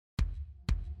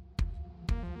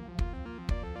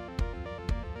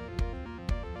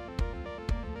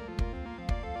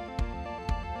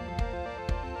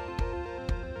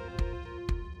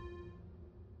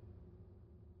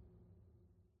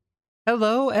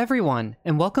Hello, everyone,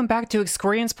 and welcome back to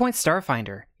Experience Point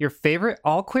Starfinder, your favorite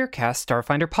all-queer-cast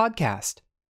Starfinder podcast.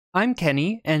 I'm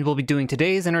Kenny, and we'll be doing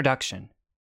today's introduction.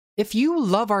 If you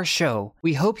love our show,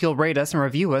 we hope you'll rate us and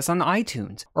review us on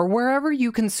iTunes, or wherever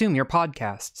you consume your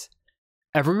podcasts.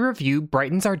 Every review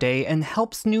brightens our day and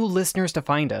helps new listeners to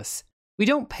find us. We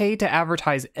don't pay to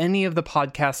advertise any of the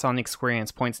podcasts on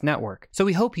Experience Point's network, so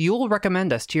we hope you'll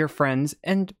recommend us to your friends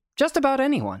and just about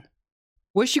anyone.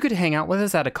 Wish you could hang out with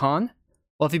us at a con?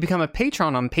 Well, if you become a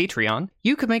patron on Patreon,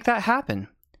 you could make that happen.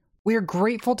 We are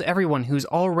grateful to everyone who's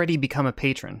already become a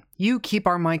patron. You keep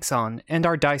our mics on and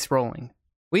our dice rolling.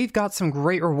 We've got some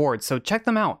great rewards, so check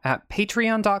them out at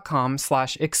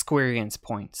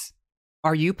patreon.com/experiencepoints.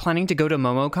 Are you planning to go to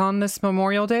MomoCon this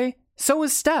Memorial Day? So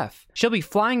is Steph. She'll be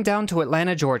flying down to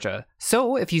Atlanta, Georgia.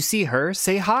 So if you see her,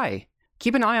 say hi.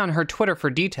 Keep an eye on her Twitter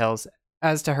for details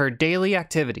as to her daily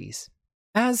activities.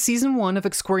 As Season 1 of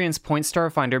Experience Point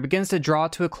Starfinder begins to draw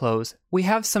to a close, we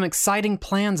have some exciting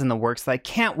plans in the works that I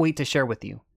can't wait to share with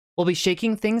you. We'll be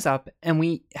shaking things up, and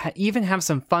we even have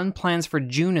some fun plans for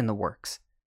June in the works.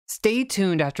 Stay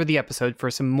tuned after the episode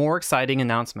for some more exciting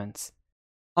announcements.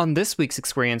 On this week's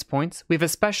Experience Points, we have a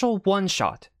special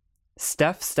one-shot.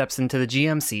 Steph steps into the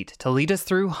GM seat to lead us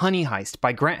through Honey Heist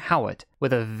by Grant Howitt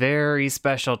with a very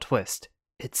special twist.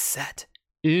 It's set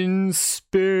in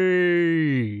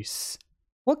space.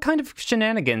 What kind of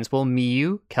shenanigans will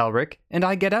Miyu, Kelric, and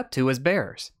I get up to as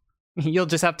bears? You'll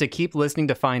just have to keep listening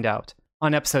to find out.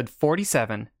 On episode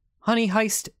 47, Honey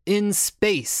Heist in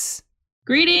Space.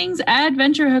 Greetings,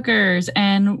 adventure hookers,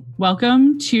 and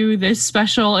welcome to this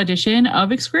special edition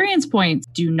of Experience Points.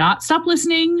 Do not stop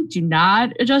listening. Do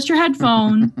not adjust your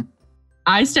headphone.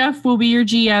 I, Steph, will be your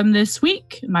GM this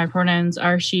week. My pronouns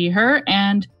are she, her,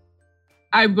 and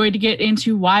I'm going to get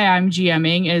into why I'm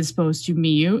GMing as opposed to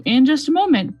Miyu in just a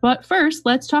moment. But first,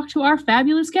 let's talk to our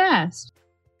fabulous cast.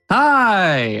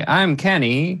 Hi, I'm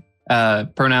Kenny.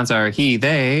 Pronouns are he,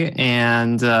 they,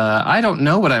 and I don't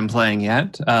know what I'm playing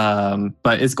yet,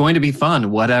 but it's going to be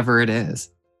fun, whatever it is.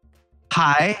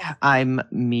 Hi, I'm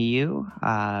Miyu.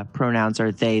 Pronouns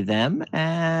are they, them,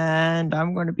 and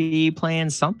I'm going to be playing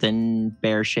something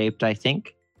bear-shaped, I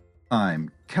think.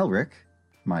 I'm Kelric.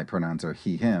 My pronouns are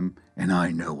he, him, and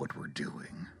I know what we're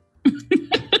doing.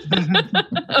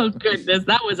 Oh, goodness,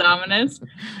 that was ominous.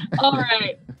 All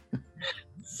right.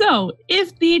 So,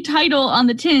 if the title on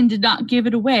the tin did not give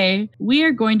it away, we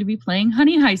are going to be playing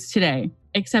Honey Heist today.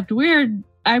 Except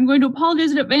I'm going to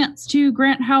apologize in advance to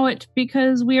Grant Howitt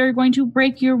because we are going to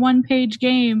break your one-page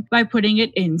game by putting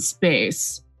it in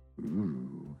space.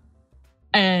 Ooh.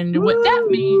 And what that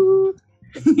means...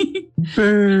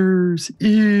 Bears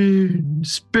in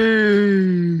space.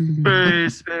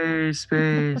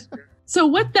 Space. So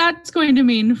what that's going to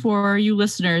mean for you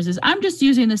listeners is I'm just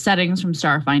using the settings from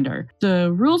Starfinder.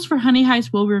 The rules for Honey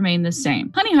Heist will remain the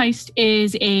same. Honey Heist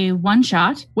is a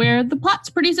one-shot where the plot's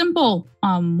pretty simple.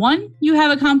 1, you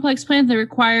have a complex plan that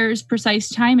requires precise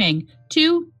timing.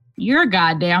 2, you're a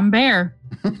goddamn bear.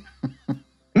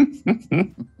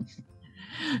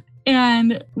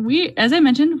 And as I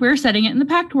mentioned, we're setting it in the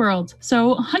Pact World.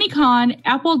 So HoneyCon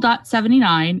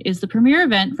Apple.79 is the premier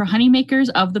event for honeymakers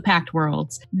of the Pact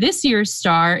Worlds. This year's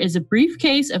star is a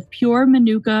briefcase of pure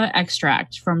Manuka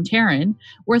extract from Terran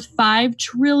worth $5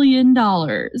 trillion.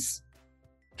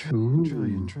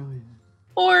 Trillion.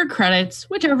 Or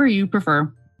credits, whichever you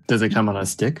prefer. Does it come on a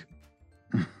stick?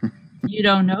 You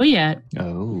don't know yet.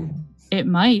 Oh. It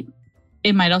might.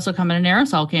 It might also come in an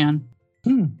aerosol can.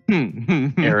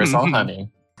 Aerosol honey.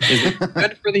 Is it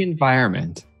good for the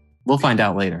environment? We'll find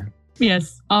out later.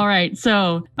 Yes. All right.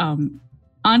 So,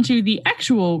 onto the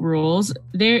actual rules.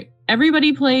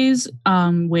 Everybody plays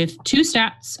with 2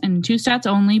 stats and 2 stats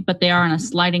only, but they are on a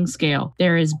sliding scale.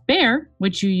 There is Bear,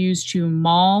 which you use to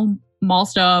maul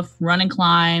stuff, run and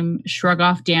climb, shrug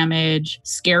off damage,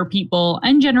 scare people,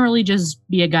 and generally just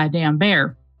be a goddamn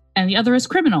bear. And the other is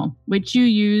Criminal, which you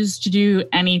use to do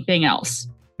anything else.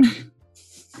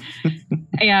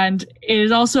 And it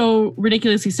is also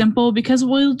ridiculously simple because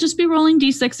we'll just be rolling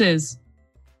d6s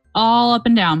all up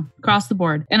and down across the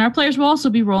board. And our players will also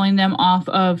be rolling them off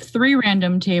of 3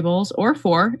 random tables or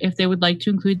 4 if they would like to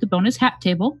include the bonus hat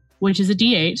table, which is a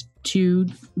d8 to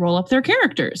roll up their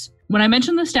characters. When I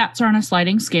mentioned the stats are on a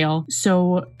sliding scale,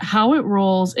 so how it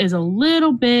rolls is a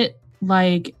little bit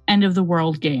like end of the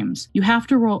world games. You have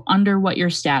to roll under what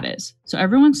your stat is. So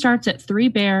everyone starts at 3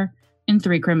 bear and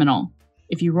 3 criminal.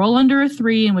 If you roll under a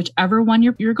 3 in whichever one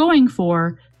you're going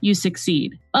for, you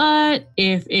succeed. But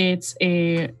if you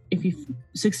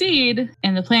succeed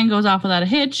and the plan goes off without a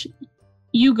hitch,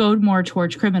 you go more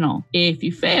towards criminal. If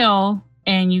you fail,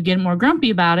 and you get more grumpy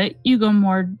about it, you go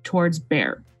more towards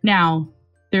bear. Now,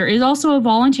 there is also a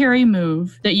voluntary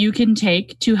move that you can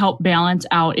take to help balance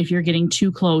out if you're getting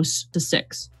too close to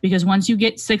 6. Because once you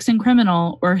get 6 in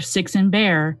criminal or 6 in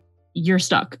bear, you're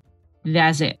stuck.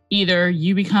 That's it. Either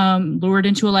you become lured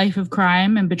into a life of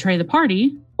crime and betray the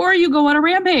party, or you go on a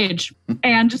rampage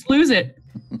and just lose it.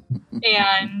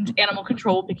 And animal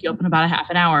control will pick you up in about a half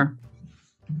an hour.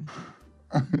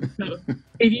 So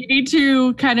if you need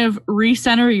to kind of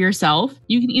recenter yourself,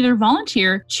 you can either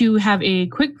volunteer to have a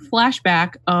quick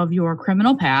flashback of your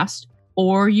criminal past,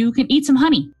 or you can eat some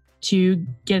honey to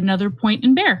get another point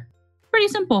in bear. Pretty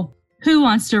simple. Who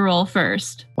wants to roll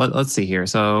first? Let's see here.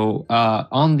 So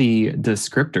on the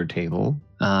descriptor table,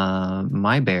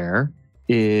 my bear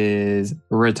is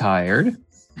retired.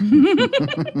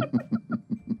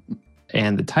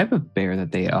 And the type of bear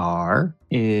that they are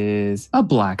is a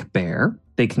black bear.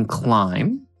 They can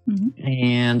climb. Mm-hmm.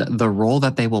 And the role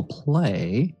that they will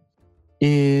play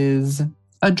is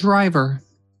a driver.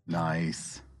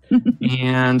 Nice.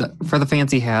 And for the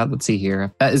fancy hat, let's see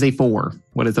here. That is a 4.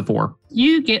 What is a 4?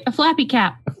 You get a flappy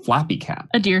cap. A flappy cap.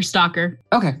 A deer stalker.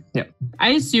 Okay, yeah. I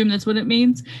assume that's what it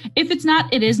means. If it's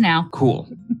not, it is now. Cool.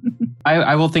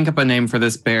 I will think up a name for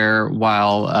this bear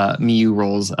while Miyu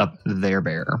rolls up their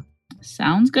bear.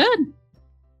 Sounds good.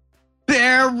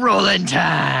 Bear rolling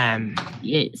time.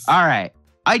 Yes. All right.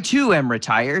 I too am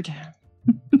retired.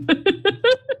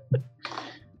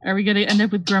 Are we going to end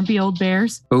up with grumpy old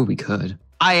bears? Oh, we could.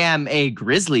 I am a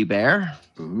grizzly bear.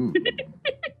 Ooh.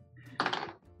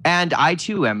 And I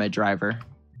too am a driver.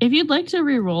 If you'd like to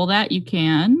re-roll that, you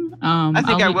can. I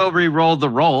think I will re-roll the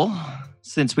roll.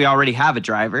 Since we already have a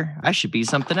driver, I should be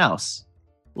something else.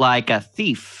 Like a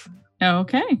thief.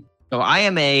 Okay. So I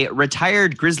am a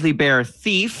retired grizzly bear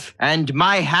thief, and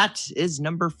my hat is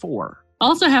number 4.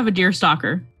 Also have a deer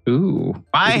stalker. Ooh.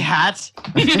 My hat,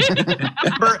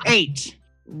 number 8.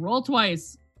 Roll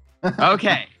twice.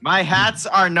 Okay, my hats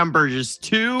are numbers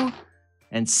 2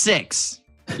 and 6.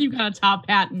 You got a top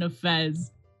hat and a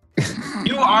fez.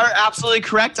 You are absolutely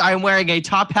correct. I am wearing a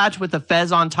top hat with a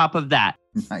fez on top of that.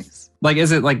 Nice. Like,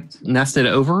 is it like nested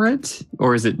over it?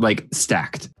 Or is it like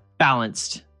stacked?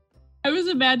 Balanced. I was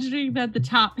imagining that the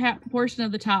top hat portion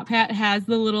of the top hat has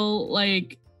the little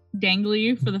like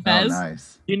dangly for the fez. Oh,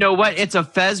 nice. You know what? It's a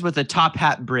fez with a top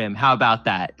hat brim. How about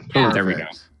that? Oh, there we go.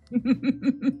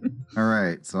 All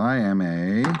right. So I am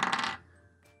a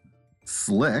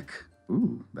slick.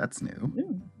 Ooh, that's new.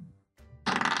 Ooh.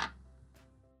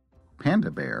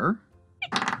 Panda bear.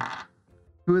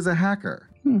 Who is a hacker.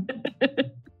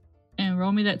 And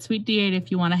roll me that sweet D8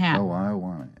 if you want a hat. Oh, I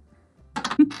want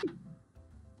it.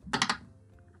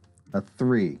 A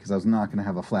 3, because I was not going to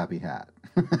have a flappy hat.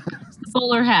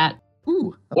 Bowler hat.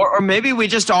 Ooh. Or maybe we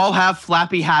just all have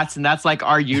flappy hats and that's like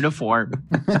our uniform.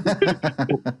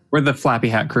 We're the flappy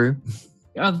hat crew.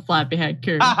 Oh, the flappy hat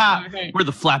crew. Okay. We're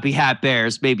the flappy hat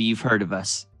bears. Maybe you've heard of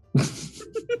us.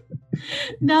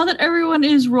 Now that everyone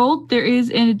is rolled, there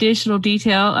is an additional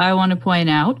detail I want to point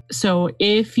out. So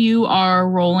if you are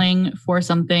rolling for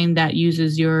something that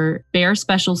uses your bear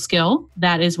special skill,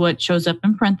 that is what shows up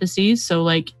in parentheses. So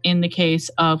like in the case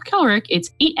of Kelric,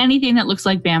 it's eat anything that looks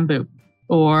like bamboo.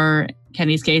 Or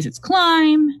Kenny's case, it's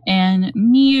climb. And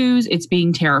Miyu's, it's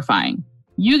being terrifying.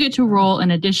 You get to roll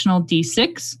an additional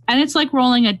d6, and it's like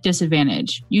rolling at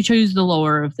disadvantage. You choose the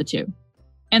lower of the two.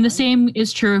 And the same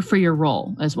is true for your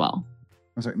roll as well.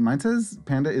 I'm sorry. Mine says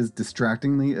Panda is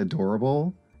distractingly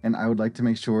adorable, and I would like to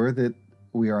make sure that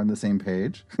we are on the same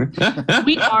page.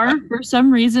 We are, for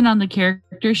some reason, on the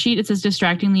character sheet, it says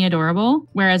distractingly adorable,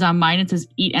 whereas on mine, it says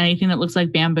eat anything that looks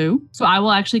like bamboo. So I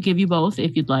will actually give you both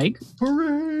if you'd like.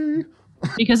 Hooray!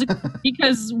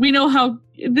 Because we know how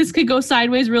this could go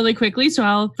sideways really quickly. So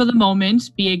I'll, for the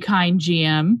moment, be a kind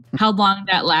GM. How long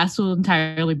that lasts will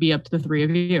entirely be up to the three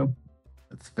of you.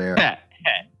 That's fair.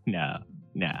 No.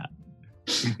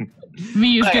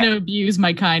 Miyu's going to abuse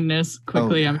my kindness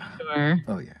quickly, yeah. I'm sure.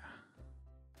 Oh, yeah.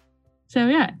 So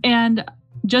yeah, and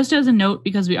just as a note,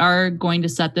 because we are going to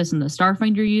set this in the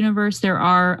Starfinder universe, there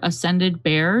are ascended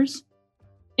bears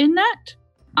in that.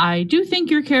 I do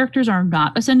think your characters are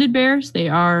not ascended bears. They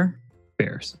are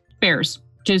Bears.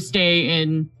 to stay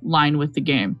in line with the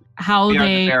game. We are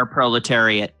the bear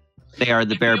proletariat. They are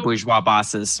the bear bourgeois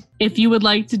bosses. If you would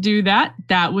like to do that,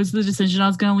 that was the decision I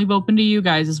was going to leave open to you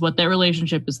guys, is what that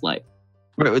relationship is like.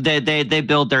 They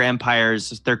build their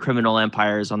empires, their criminal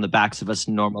empires, on the backs of us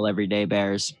normal everyday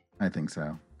bears. I think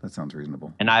so. That sounds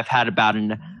reasonable. And I've had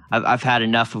I've had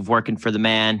enough of working for the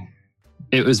man.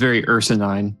 It was very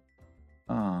Ursinine.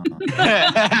 Aw.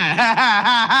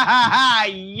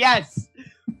 Yes.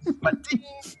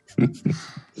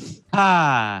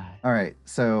 Ah. All right.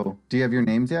 So, do you have your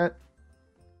names yet?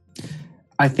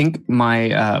 I think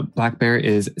my black bear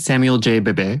is Samuel J.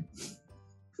 Bebe.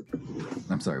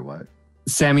 I'm sorry, what?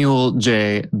 Samuel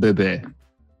J. Bebe.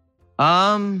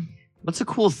 What's a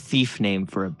cool thief name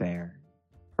for a bear?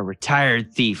 A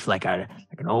retired thief, like an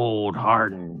old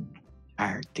hardened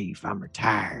retired thief. I'm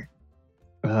retired.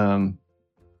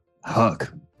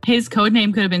 Huck. His code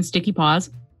name could have been Sticky Paws.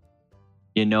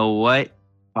 You know what?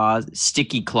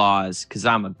 Sticky Claws, because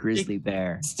I'm a grizzly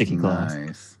bear. Sticky claws.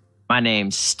 Nice. My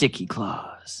name's Sticky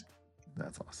Claws.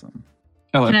 That's awesome.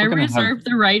 Oh, Can if I we're gonna reserve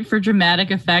the right for dramatic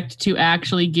effect to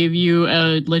actually give you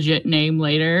a legit name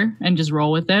later and just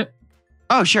roll with it?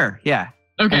 Oh, sure. Yeah.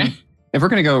 Okay. If we're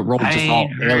gonna go roll I just all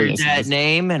ain't heard aliases. that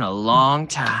name in a long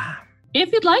time.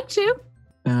 If you'd like to.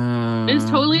 It's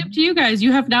totally up to you guys.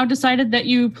 You have now decided that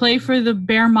you play for the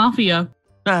Bear Mafia.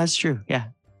 No, that's true. Yeah.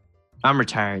 I'm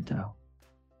retired, though.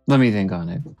 Let me think on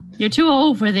it. You're too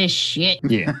old for this shit.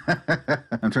 Yeah.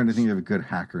 I'm trying to think of a good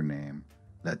hacker name.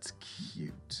 That's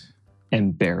cute.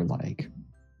 And bear-like.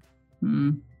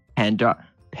 Hmm.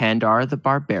 Pandar the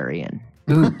Barbarian.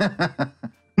 Ooh,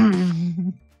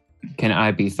 can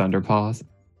I be Thunderpaws?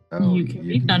 Oh, You can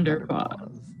be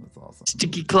Thunderpaws. That's awesome.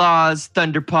 Sticky Claws,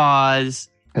 Thunderpaws.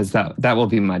 Because that will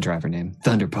be my driver name.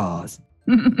 Thunderpaws.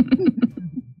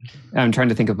 I'm trying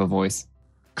to think of a voice.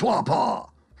 Clawpaw.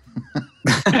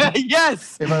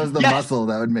 Yes. If I was the Yes. muscle,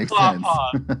 that would make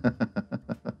Clawpaw. sense.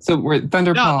 So we're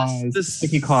Thunderpaws, No, the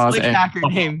Sticky Claws, slick and hacker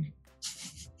Clawpaw. name.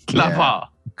 Clawpaw.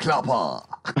 Clawpaw.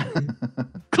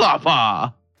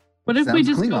 Clawpaw. What if we Sounds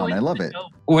just Klingon. go I into love the it.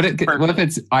 note? What if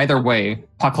it's either way?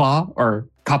 Pakla or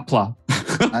Kapla?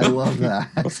 I love that.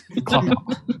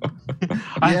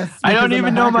 Yes, I don't because I'm even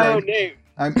a know my hacker. own name.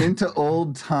 I'm into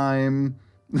old time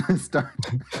Star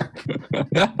Trek.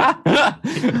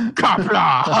 Kapla.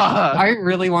 I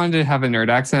really wanted to have a nerd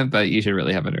accent, but you should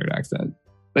really have a nerd accent.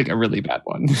 Like a really bad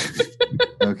one.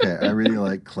 Okay, I really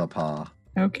like Clawpaw.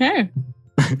 Okay.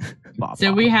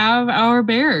 So we have our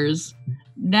bears.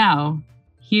 Now,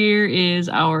 here is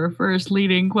our first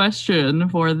leading question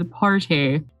for the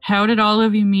party. How did all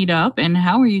of you meet up, and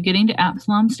how are you getting to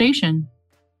Absalom Station?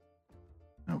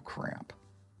 Oh crap.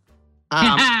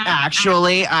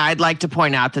 Actually, I'd like to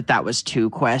point out that was 2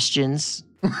 questions.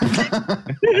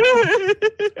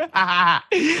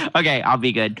 Okay, I'll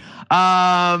be good.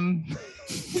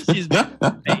 She's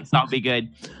face, I'll be good.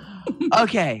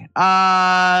 Okay.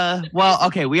 Well,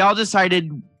 okay. We all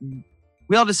decided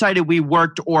we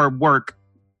work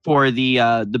for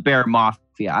the Bear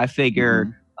Mafia. I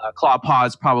figure Clawpaw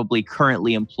is probably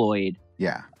currently employed.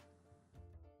 Yeah.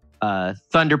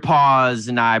 Thunderpaws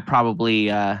and I probably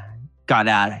got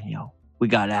out. We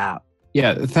got out.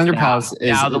 Yeah, Thunderpaws is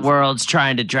Now the world's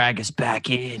trying to drag us back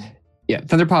in. Yeah,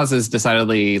 Thunderpaws is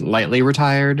decidedly lightly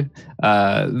retired.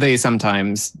 They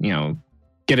sometimes,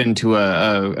 get into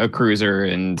a cruiser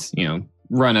and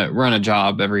run a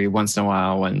job every once in a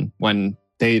while when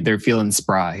they're feeling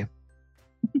spry.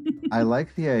 I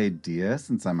like the idea,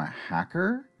 since I'm a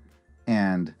hacker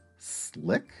and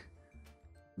slick,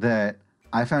 that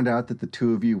I found out that the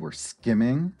two of you were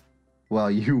skimming while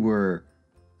you were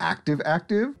active,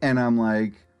 and I'm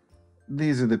like,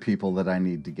 these are the people that I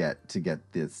need to get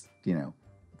this,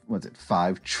 what's it,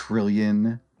 5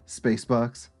 trillion space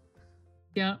bucks?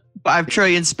 Yeah. 5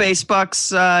 trillion space bucks,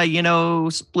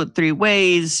 split 3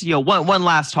 ways, one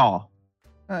last haul.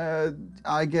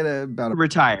 I get about a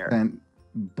Retire.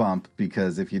 % bump,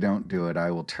 because if you don't do it,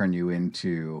 I will turn you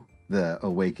into the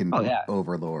awakened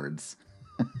overlords.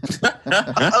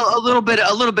 a little bit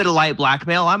of light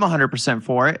blackmail. I'm 100%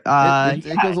 for it.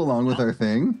 It goes along with our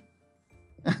thing.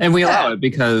 And we allow it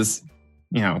because,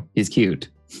 he's cute.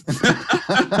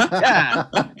 Yeah.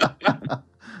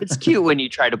 It's cute when you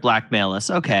try to blackmail us.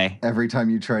 Okay. Every time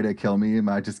you try to kill me,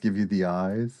 I just give you the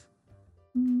eyes.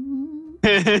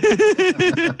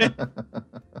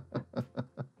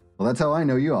 Well, that's how I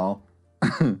know you all.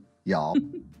 Y'all.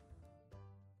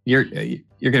 You're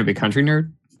gonna be country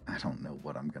nerd? I don't know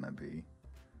what I'm gonna be.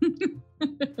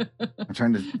 I'm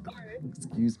trying to.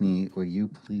 Excuse me, will you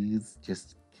please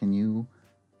just can you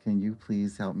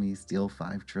please help me steal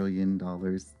 $5 trillion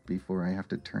before I have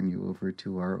to turn you over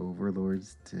to our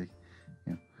overlords to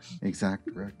exact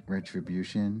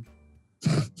retribution?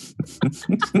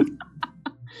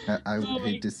 I would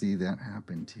hate to see that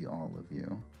happen to all of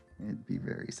you. It'd be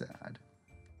very sad.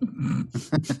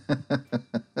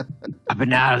 I've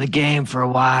been out of the game for a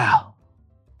while.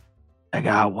 I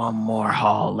got one more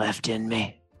haul left in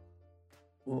me.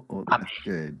 Well, that's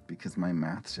good, because my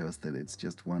math shows that it's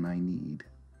just one I need.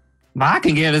 I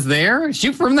can get us there.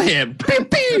 Shoot from the hip. Pew,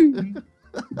 pew.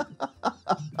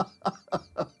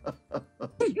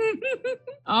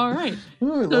 All right.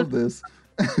 Oh, I love this.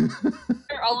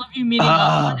 Are all of you meeting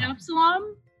up on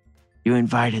Absalom? You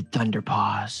invited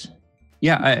Thunderpaws.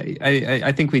 Yeah,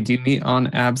 I think we do meet on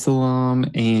Absalom.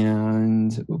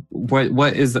 And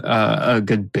what is a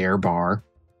good bear bar?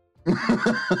 The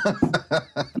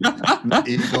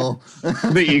eagle.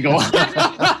 The eagle.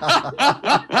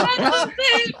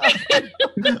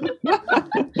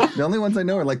 The only ones I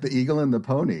know are like the eagle and the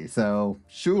pony. So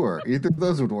sure, either of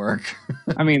those would work.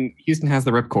 I mean, Houston has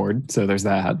the ripcord, so there's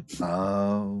that.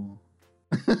 Oh.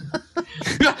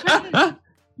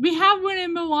 We have one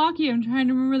in Milwaukee. I'm trying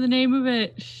to remember the name of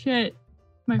it. Shit.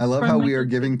 I love how we are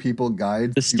giving people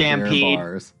guides The to bear Stampede.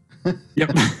 bars.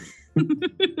 Yep.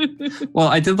 Well,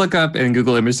 I did look up in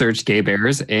Google image search gay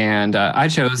bears, and I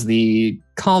chose the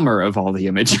calmer of all the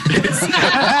images.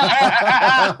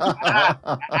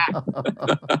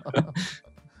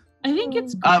 I think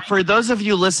it's For those of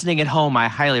you listening at home, I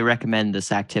highly recommend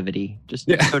this activity. Just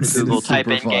Yeah. go It to Google, is type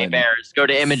super in gay fun. bears, go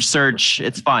to image search.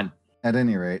 It's fun. At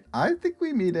any rate, I think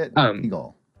we meet at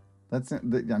eagle.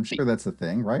 I'm sure that's a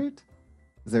thing, right?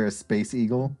 Is there a space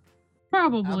eagle?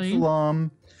 probably.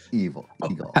 Absalom, eagle.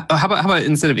 How about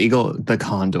instead of eagle, the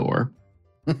condor?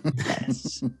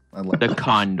 Yes. I love The it.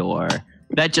 condor.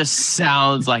 That just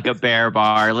sounds like a bear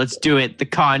bar. Let's do it. The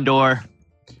condor.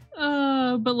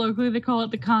 But locally they call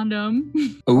it the condom.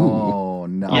 Oh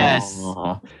no! Yes.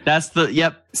 Aw. That's the,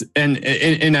 yep. And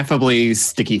ineffably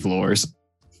sticky floors.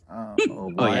 Why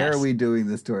yes. are we doing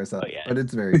this to ourselves? Oh, yes. But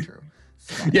it's very true.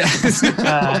 It's fine. Yes.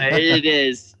 It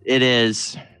is. It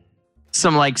is.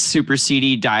 Some like super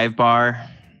seedy dive bar.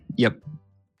 Yep.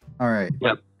 All right.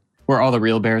 Where all the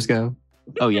real bears go.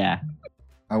 Oh, yeah.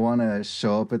 I want to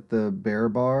show up at the bear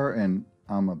bar, and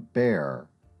I'm a bear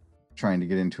trying to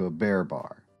get into a bear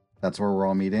bar. That's where we're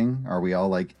all meeting. Are we all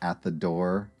like at the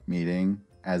door meeting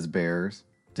as bears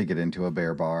to get into a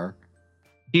bear bar?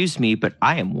 Excuse me, but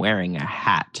I am wearing a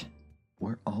hat.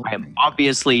 We're all. I am wearing-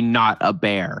 obviously not a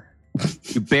bear.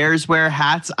 Do bears wear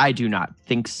hats? I do not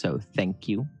think so. Thank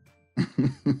you.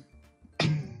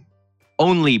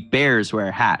 Only bears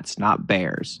wear hats, not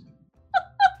bears.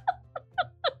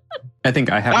 I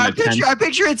think I have I an attempt.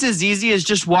 picture it's as easy as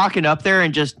just walking up there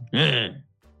and just. Mhm.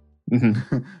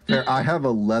 Fair, I have a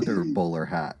leather bowler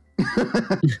hat.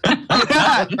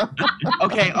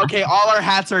 Okay. All our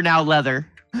hats are now leather.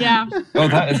 Yeah. Oh,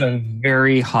 that is a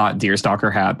very hot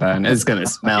deerstalker hat. Then it's gonna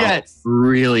smell Yes.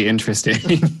 really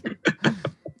interesting.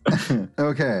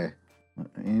 Okay.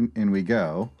 In we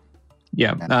go.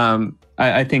 Yeah.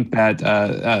 I think that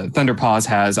Thunderpaws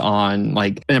has on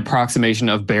like an approximation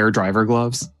of bear driver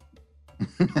gloves.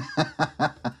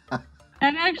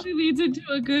 That actually leads into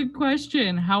a good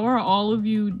question. How are all of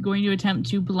you going to attempt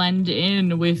to blend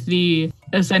in with the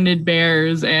ascended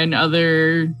bears and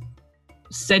other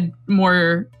said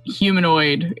more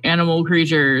humanoid animal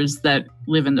creatures that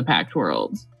live in the packed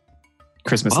world?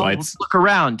 Christmas Well, lights, look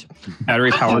around.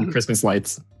 battery powered Christmas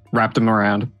lights. Wrapped them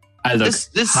around. I look This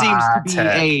seems to be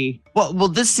high-tech. well.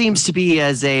 This seems to be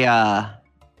as a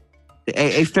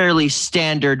fairly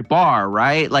standard bar,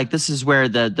 right? Like this is where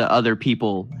the other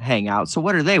people hang out. So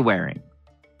what are they wearing?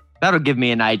 That'll give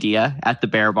me an idea at the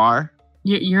bear bar.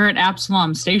 You're at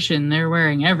Absalom Station. They're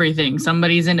wearing everything.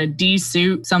 Somebody's in a D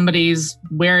suit. Somebody's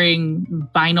wearing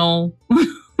vinyl.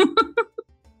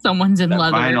 Someone's in That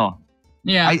leather. vinyl.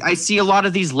 Yeah. I see a lot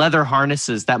of these leather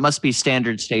harnesses. That must be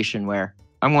standard station wear.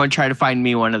 I'm going to try to find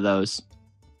me one of those.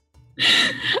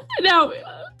 Now,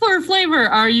 for flavor,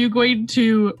 are you going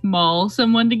to maul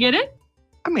someone to get it?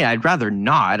 I mean, I'd rather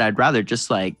not. I'd rather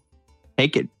just like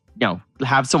take it,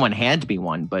 have someone hand me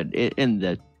one. But in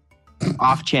the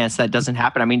off chance that doesn't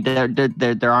happen, I mean,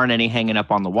 there aren't any hanging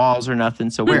up on the walls or nothing.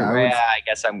 So I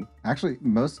guess I'm. Actually,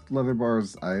 most leather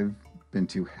bars I've been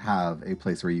to have a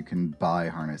place where you can buy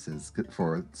harnesses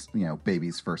for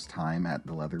baby's first time at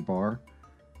the leather bar.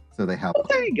 So they have. Oh,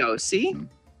 there you go. See,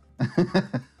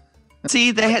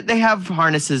 see, they have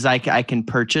harnesses I can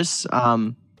purchase.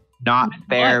 Not With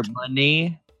fair what?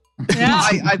 money. Yeah.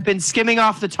 I've been skimming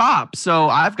off the top, so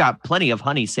I've got plenty of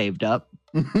honey saved up.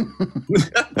 And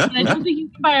I don't think you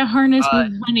can buy a harness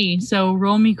with honey, so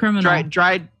roll me criminal.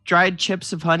 Dried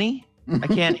chips of honey. I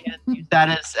can't use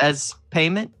that as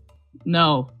payment.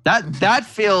 No. That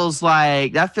feels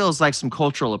like some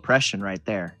cultural oppression right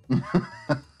there.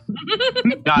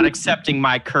 Not accepting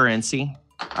my currency.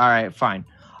 All right, fine.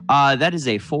 That is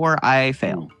a 4. I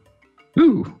fail.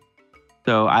 Ooh.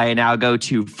 So I now go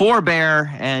to 4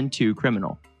 bear and 2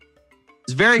 criminal.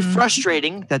 It's very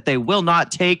frustrating that they will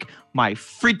not take my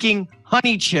freaking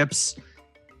honey chips.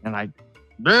 And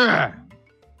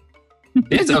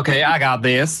It's okay. I got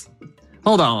this.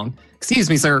 Hold on. Excuse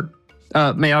me, sir.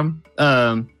 Ma'am,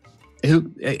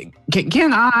 who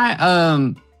can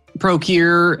I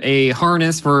procure a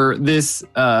harness for this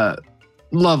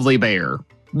lovely bear?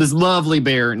 This lovely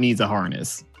bear needs a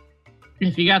harness.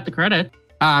 If you got the credit.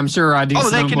 I'm sure I do. Oh,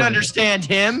 they can somewhere. understand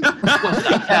him? What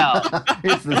the hell?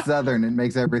 It's the Southern. It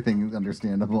makes everything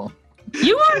understandable.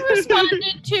 You are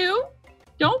responded to.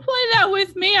 Don't play that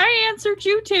with me. I answered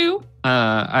you too.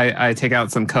 I take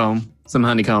out some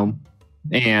honeycomb,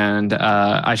 and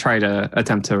I try to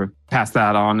attempt to pass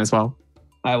that on as well.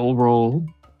 I will roll.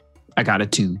 I got a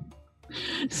 2.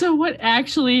 So what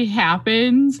actually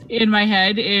happens in my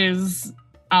head is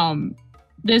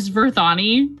this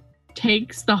Verthani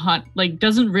takes the hunt, like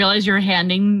doesn't realize you're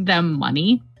handing them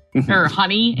money or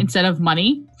honey instead of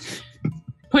money,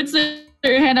 puts their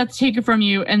hand out to take it from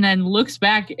you, and then looks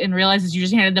back and realizes you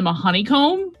just handed them a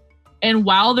honeycomb. And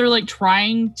while they're like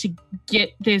trying to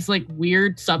get this like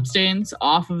weird substance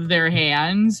off of their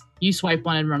hands, you swipe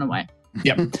one and run away.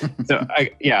 Yep. So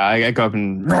I go up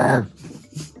and.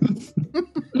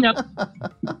 Yep.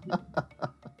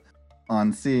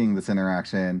 On seeing this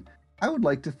interaction, I would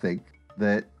like to think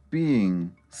that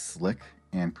being slick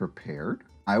and prepared,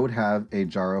 I would have a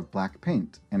jar of black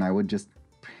paint and I would just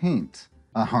paint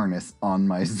a harness on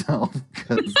myself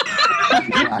because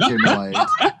black and white.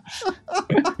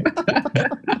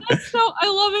 So I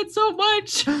love it so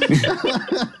much.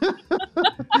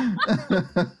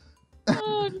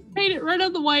 Just paint it right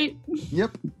on the white.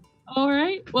 Yep. All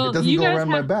right. Well, It doesn't you go guys around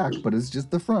my back, but it's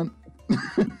just the front.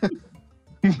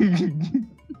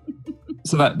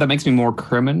 So that makes me more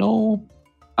criminal.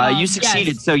 You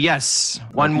succeeded, yes. so yes.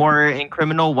 One more in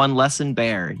criminal, one less in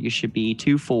bear. You should be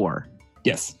 2-4.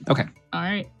 Yes. Okay. All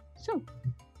right. So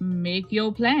make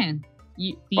your plan.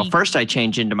 Well, first I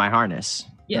change into my harness.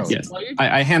 Yes. Yes. While you're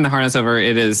I hand the harness over.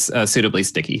 It is suitably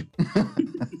sticky.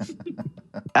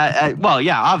 Well,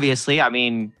 yeah, obviously. I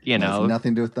mean, you It has know.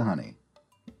 nothing to do with the honey.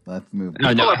 Let's move. No,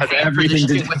 People it are has paying for this everything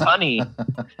to shit with honey.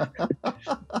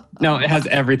 No, it has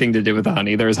everything to do with the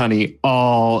honey. There's honey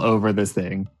all over this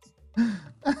thing.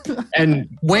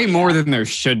 And way more than there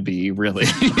should be, really.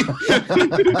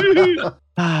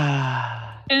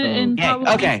 and Okay,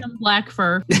 probably okay. some black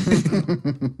fur.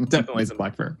 Definitely some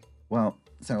black fur. Well,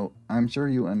 so I'm sure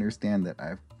you understand that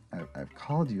I've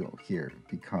called you here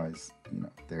because, you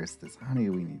know, there's this honey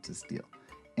we need to steal.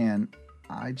 And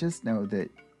I just know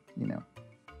that, you know,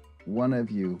 one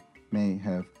of you may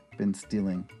have been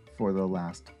stealing for the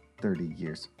last 30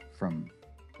 years from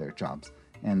their jobs.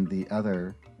 And the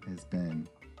other has been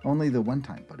only the one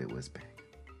time, but it was big.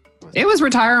 It was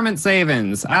retirement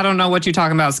savings. I don't know what you're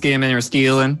talking about skimming or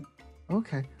stealing.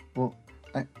 Okay. Well,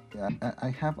 I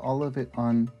have all of it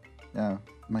on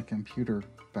my computer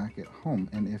back at home,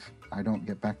 and if I don't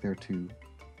get back there to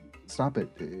stop it,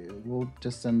 we'll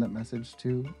just send that message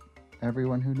to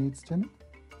everyone who needs to know.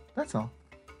 That's all.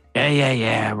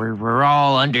 Yeah. We're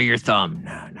all under your thumb.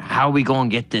 Now, how are we gonna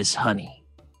get this honey?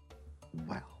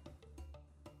 Well,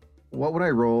 what would I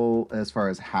roll as far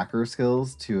as hacker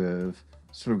skills to have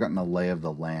sort of gotten a lay of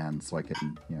the land so I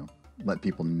can, you know, let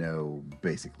people know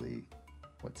basically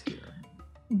what's here?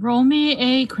 Roll me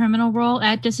a criminal roll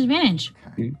at disadvantage.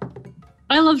 Okay.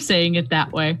 I love saying it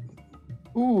that way.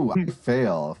 Ooh, I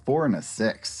fail. 4 and a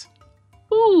 6.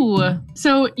 Ooh.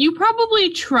 So you probably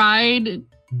tried.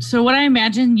 So what I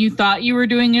imagine you thought you were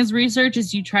doing as research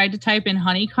is you tried to type in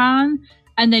honeycon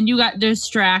and then you got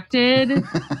distracted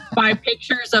by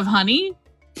pictures of honey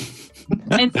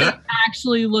instead of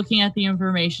actually looking at the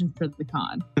information for the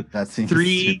con. That seems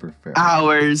 3 super fair.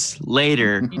 hours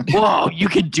later. Whoa, you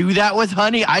could do that with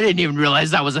honey? I didn't even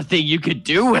realize that was a thing you could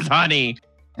do with honey.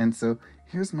 And so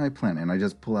here's my plan, and I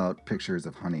just pull out pictures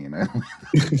of honey and I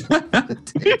the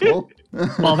table.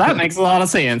 Well, that makes a lot of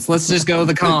sense. Let's just go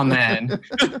the con then.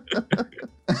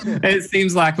 It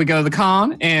seems like we go the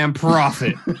con and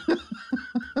profit.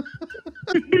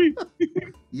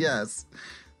 Yes,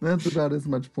 that's about as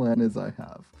much plan as I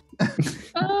have.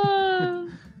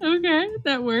 Okay,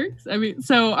 that works. I mean,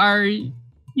 so are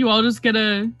you all just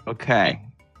gonna... Okay.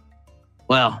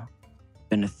 Well,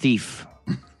 been a thief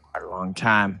quite a long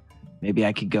time. Maybe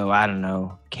I could go, I don't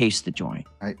know, case the joint.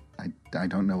 I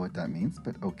don't know what that means,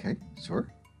 but okay, sure.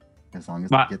 As long as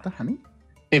But- I get the honey.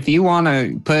 If you want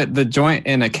to put the joint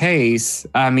in a case,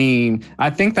 I mean, I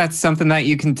think that's something that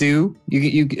you can do.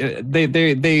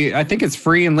 I think it's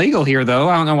free and legal here, though.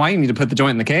 I don't know why you need to put the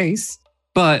joint in the case.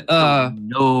 But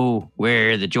know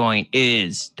where the joint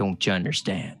is. Don't you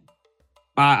understand?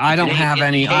 I don't It ain't have in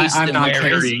any. the case, I'm then not where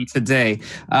is carrying today.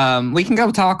 We can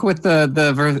go talk with the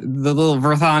little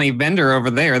Verthani vendor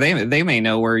over there. They may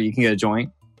know where you can get a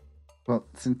joint. Well,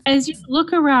 since As you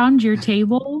look around your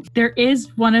table, there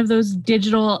is one of those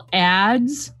digital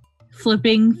ads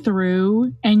flipping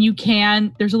through, and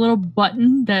there's a little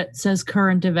button that says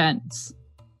current events.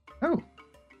 oh,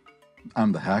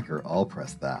 I'm the hacker. I'll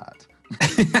press that.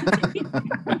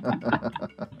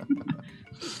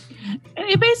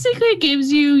 It basically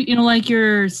gives you, like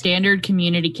your standard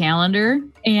community calendar,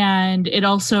 and it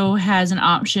also has an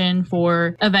option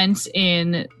for events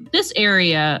in this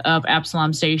area of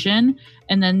Absalom Station,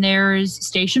 and then there's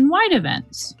station-wide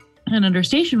events. And under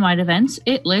station-wide events,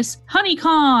 it lists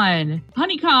HoneyCon,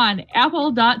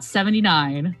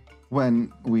 Apple.79.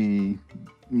 When we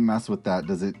mess with that,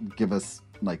 does it give us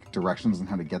like directions on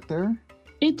how to get there?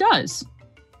 It does.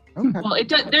 Okay. Well, it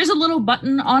does. There's a little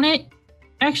button on it.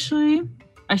 Actually,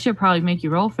 I should probably make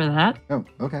you roll for that Oh,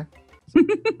 okay. Is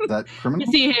that to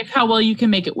criminal? see how well you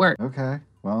can make it work. Okay.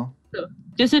 Well,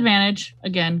 Disadvantage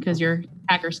again because your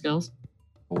hacker skills.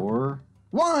 4,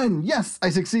 1. Yes, I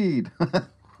succeed.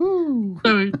 Woo.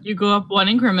 So you go up 1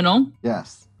 in criminal.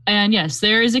 Yes. And yes,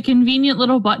 there is a convenient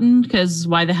little button, because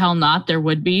why the hell not? There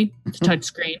would be. It's a touch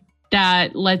screen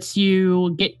that lets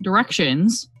you get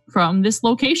directions from this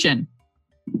location.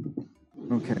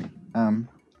 Okay.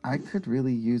 I could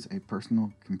really use a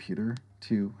personal computer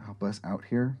to help us out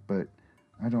here, but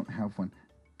I don't have one.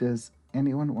 Does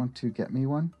anyone want to get me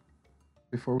one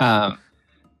before we leave?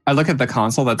 I look at the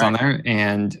console that's on there,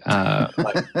 and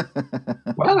like,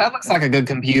 well, that looks like a good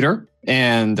computer,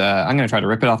 and I'm going to try to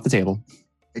rip it off the table.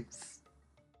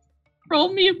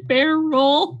 Roll me a bear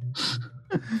roll.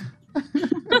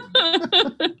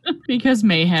 Because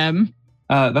mayhem.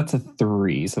 That's a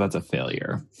 3, so that's a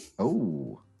failure.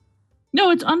 Oh. No,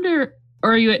 it's under.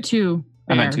 Or are you at 2?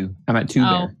 I'm Bear? at 2. I'm at 2 Oh.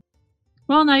 there.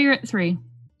 Well, now you're at 3.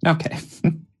 Okay.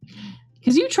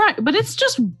 Because you try, but it's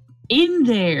just in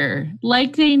there.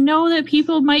 Like they know that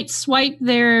people might swipe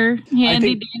their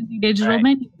handy dandy digital Right.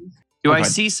 menus. Do I Okay.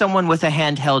 see someone with a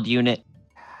handheld unit?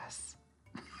 Yes.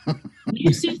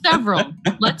 You see several.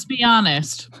 Let's be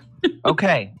honest.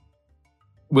 Okay.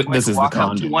 This is the walk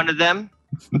up to con. one of them.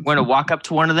 I'm going to walk up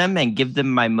to one of them and give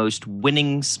them my most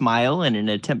winning smile in an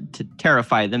attempt to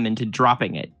terrify them into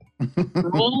dropping it.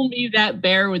 Roll me that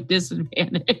bear with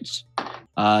disadvantage.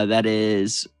 That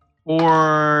is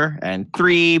 4 and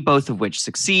 3, both of which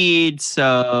succeed.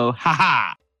 So,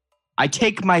 haha. I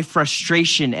take my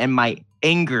frustration and my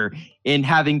anger in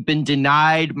having been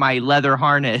denied my leather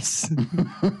harness.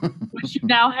 Which you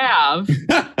now have.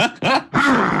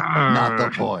 Not the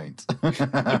point.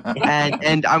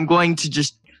 and I'm going to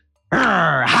just,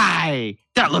 hi,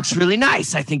 that looks really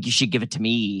nice. I think you should give it to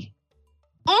me.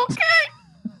 Okay.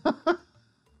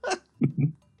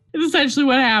 It's essentially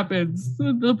what happens.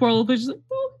 The poor little fish is like,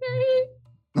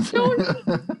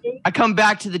 okay. I come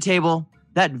back to the table.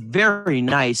 That very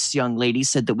nice young lady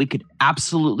said that we could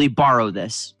absolutely borrow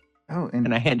this. Oh,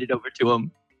 And I hand it over to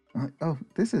him. oh,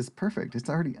 this is perfect. It's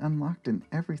already unlocked and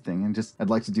everything. And I'd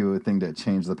like to do a thing to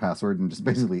change the password and just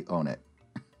basically own it.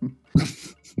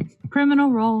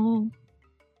 Criminal roll.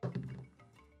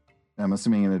 I'm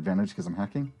assuming an advantage because I'm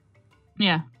hacking.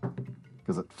 Yeah.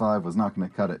 Because a 5 was not going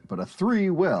to cut it, but a 3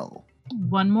 will.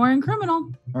 1 more in criminal.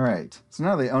 All right. So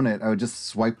now they own it. I would just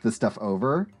swipe the stuff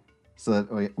over so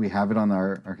that we have it on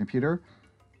our computer.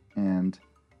 And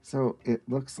so it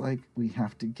looks like we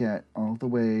have to get all the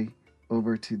way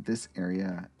over to this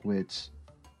area, which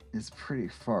is pretty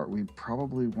far. We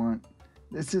probably want...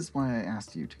 This is why I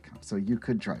asked you to come, so you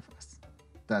could drive us.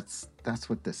 That's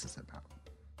what this is about.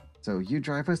 So you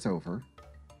drive us over,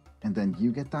 and then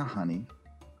you get the honey,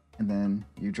 and then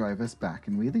you drive us back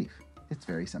and we leave. It's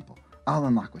very simple. I'll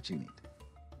unlock what you need.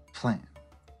 Plan.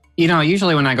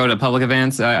 Usually when I go to public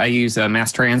events, I use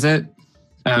mass transit.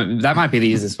 That might be the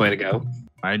easiest way to go.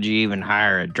 Why'd you even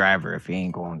hire a driver if he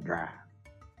ain't going to drive?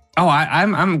 Oh,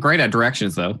 I'm great at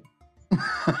directions, though.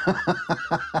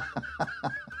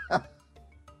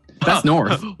 That's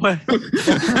north. What?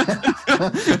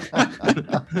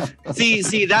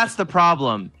 see, that's the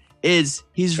problem. Is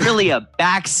he's really a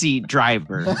backseat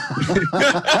driver.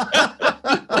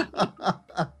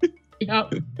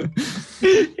 Yep.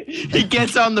 He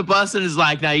gets on the bus and is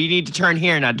like, "Now you need to turn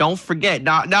here. Now don't forget.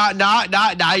 No,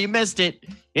 you missed it.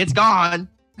 It's gone."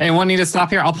 Anyone need to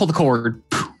stop here? I'll pull the cord.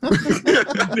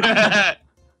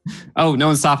 Oh, no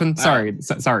one's stopping? Sorry.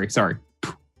 Sorry.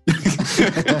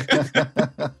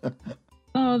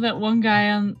 Oh, that one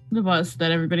guy on the bus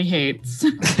that everybody hates.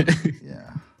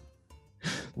 Yeah.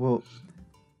 Well,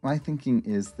 my thinking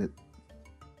is that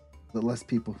the less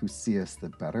people who see us, the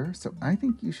better. So I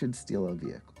think you should steal a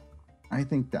vehicle. I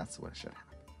think that's what should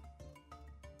happen.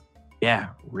 Yeah,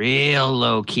 real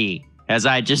low key. as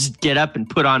I just get up and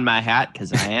put on my hat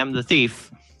because I am the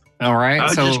thief. All right.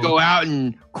 I'll just go out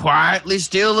and quietly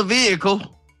steal the vehicle.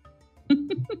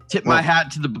 Tip my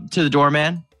hat to the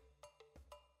doorman.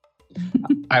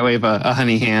 I wave a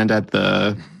honey hand at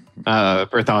the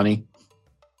Berthani.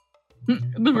 The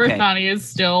Berthani is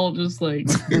still just like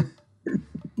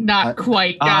not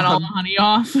quite got all the honey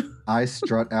off. I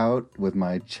strut out with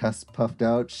my chest puffed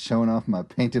out, showing off my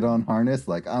painted on harness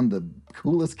like I'm the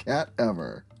coolest cat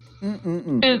ever.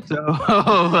 And So,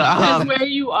 where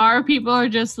you are, people are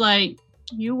just like,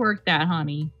 you work that,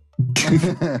 honey.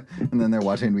 And then they're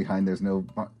watching behind. There's no.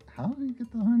 How do you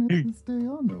get the harness to stay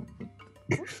on?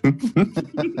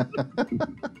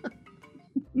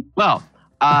 well,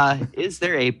 is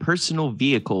there a personal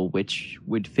vehicle which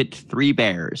would fit 3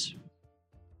 bears?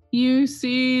 You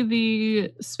see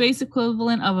the space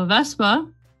equivalent of a Vespa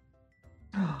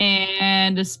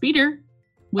and a speeder.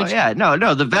 Oh yeah, no,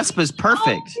 the Vespa's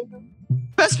perfect.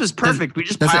 Vespa's perfect. We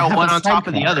just does it pile have one a on top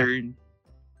of the sidecar? other.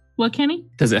 What, Kenny?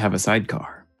 Does it have a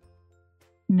sidecar?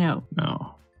 No.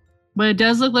 No. But it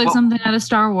does look like Well- something out of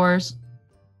Star Wars.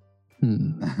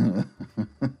 I'm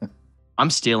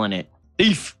stealing it.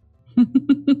 Thief.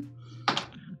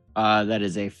 That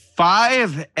is a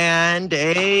 5 and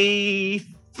a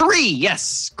 3.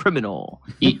 Yes, criminal.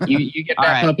 You get All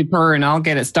that right. puppy purr and I'll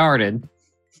get it started.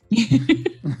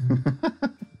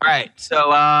 All right, so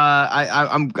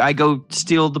I go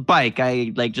steal the bike. I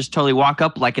just totally walk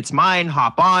up like it's mine,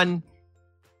 hop on,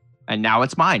 and now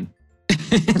it's mine.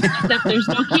 Except there's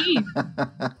no keys.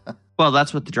 Well,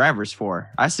 that's what the driver's for.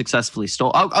 I successfully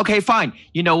stole. Oh, okay, fine.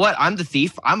 You know what? I'm the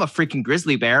thief. I'm a freaking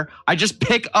grizzly bear. I just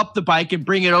pick up the bike and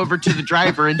bring it over to the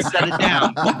driver and set it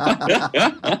down.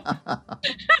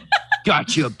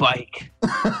 Got you a bike.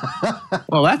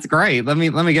 Well, that's great. Let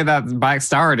me get that bike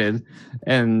started,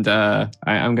 and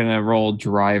I'm gonna roll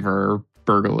driver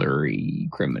burglary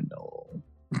criminal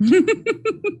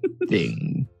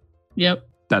thing. Yep.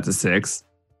 That's a 6.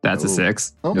 That's a Oh.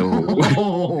 6. Oh.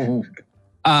 No.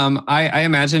 I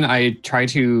imagine I try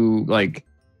to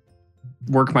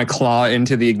work my claw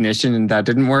into the ignition and that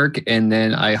didn't work, and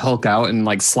then I hulk out and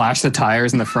slash the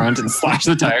tires in the front and slash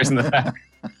the tires in the back.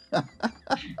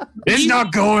 It's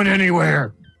not going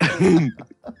anywhere.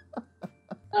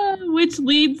 Which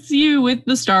leads you with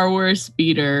the Star Wars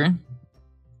speeder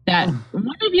that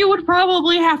one of you would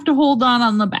probably have to hold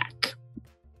on the back.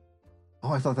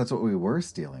 Oh, I thought that's what we were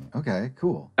stealing. Okay,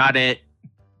 cool. Got it.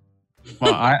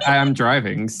 Well, I am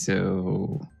driving,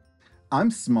 so I'm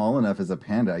small enough as a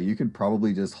panda. You could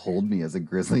probably just hold me as a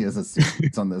grizzly as a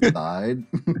suit on the side.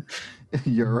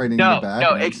 You're riding the back.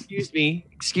 No, excuse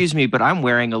me, but I'm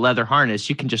wearing a leather harness.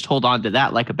 You can just hold on to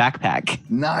that like a backpack.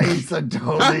 Nice. I'm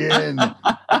totally in.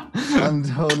 I'm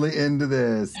totally into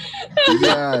this.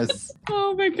 Yes.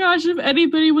 Oh my gosh, if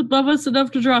anybody would love us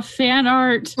enough to draw fan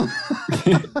art.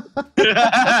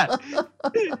 That's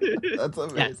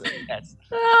amazing. Yes.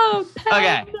 Oh, Pen,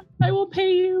 Okay. I will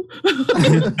pay you.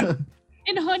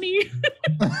 In honey.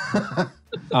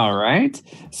 all right.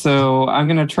 So I'm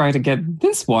gonna try to get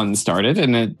this one started,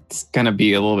 and it's gonna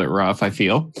be a little bit rough, I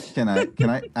feel. Can I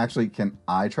try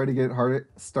to get it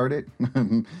started?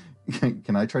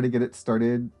 Can I try to get it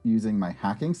started using my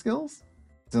hacking skills?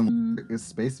 It's in a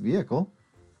space vehicle.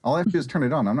 All I have to do is turn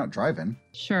it on. I'm not driving.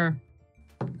 Sure.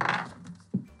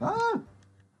 Ah,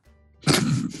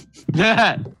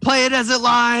 Play it as it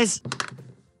lies.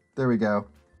 there we go.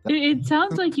 It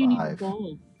sounds like you need 5.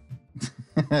 gold.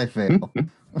 I fail.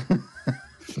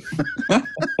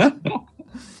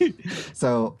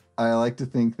 So I like to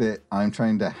think that I'm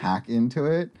trying to hack into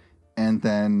it, and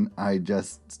then I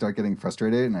just start getting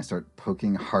frustrated and I start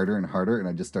poking harder and harder, and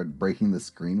I just start breaking the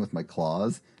screen with my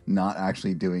claws, not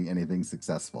actually doing anything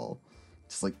successful.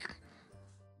 Just like,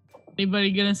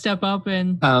 Anybody gonna step up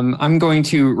and I'm going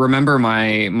to remember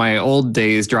my old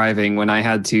days driving when I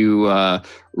had to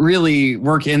really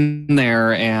work in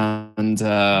there and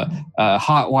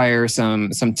hotwire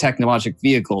some technologic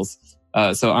vehicles.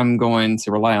 So I'm going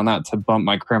to rely on that to bump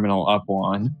my criminal up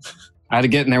one. I had to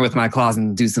get in there with my claws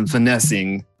and do some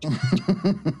finessing.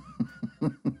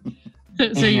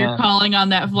 so you're calling on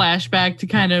that flashback to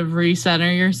kind of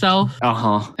recenter yourself.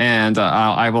 And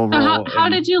I will So roll. how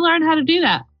did you learn how to do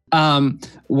that?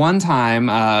 One time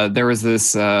there was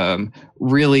this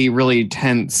really, really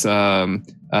tense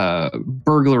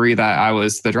burglary that I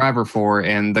was the driver for,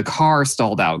 and the car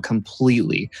stalled out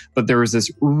completely. But there was this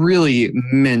really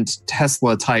mint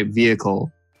Tesla type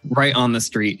vehicle right on the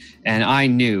street, and I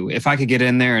knew if I could get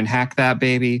in there and hack that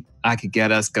baby, I could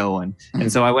get us going. And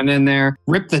so I went in there,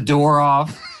 ripped the door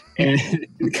off, and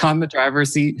got in the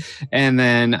driver's seat. And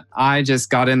then I just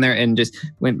got in there and just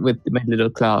went with my little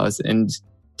claws and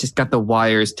just got the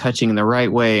wires touching in the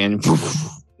right way. And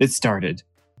it started.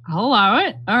 I'll allow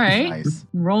it. All right. Nice.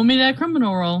 Roll me that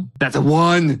criminal roll. That's a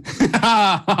 1.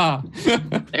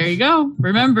 There you go.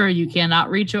 Remember, you cannot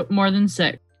reach more than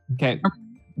 6. Okay.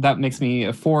 That makes me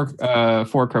a 4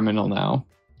 criminal now.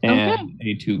 And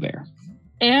a 2 bear.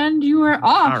 And you are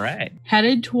off. All right.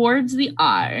 Headed towards the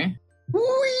eye.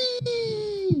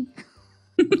 Whee!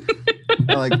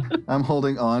 I'm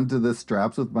holding on to the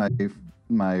straps with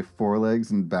my forelegs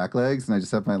and back legs, and I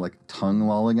just have my tongue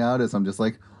lolling out as I'm just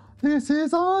like, this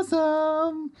is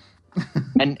awesome.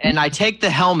 And I take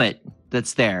the helmet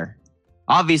that's there.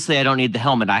 Obviously, I don't need the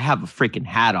helmet. I have a freaking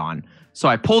hat on. So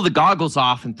I pull the goggles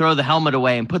off and throw the helmet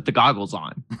away and put the goggles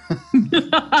on.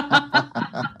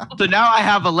 So now I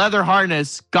have a leather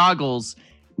harness, goggles,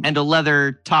 and a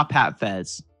leather top hat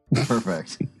fez.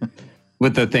 Perfect.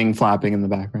 With the thing flapping in the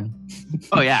background.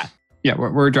 Oh, yeah. Yeah,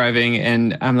 we're driving,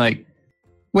 and I'm like,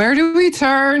 where do we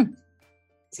turn?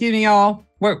 Excuse me, y'all.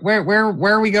 Where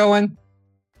are we going?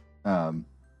 I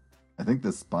think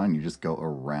the spine, you just go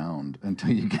around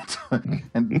until you get to it.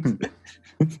 And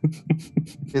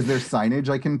is there signage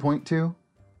I can point to?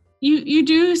 You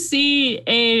do see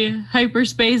a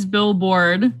hyperspace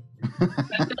billboard.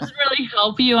 That doesn't really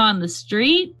help you on the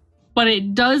street, but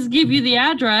it does give you the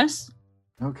address.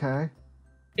 Okay.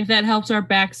 If that helps our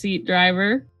backseat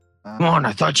driver. Come on,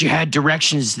 I thought you had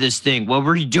directions to this thing. What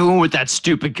were you doing with that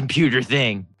stupid computer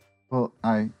thing? Well,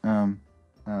 I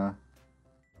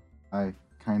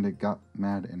kind of got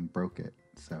mad and broke it.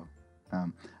 So,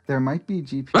 there might be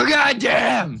GPS. Oh,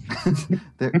 goddamn!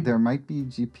 there might be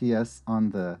GPS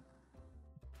on the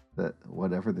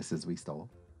whatever this is we stole.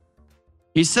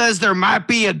 He says there might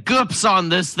be a goops on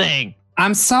this thing.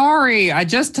 I'm sorry. I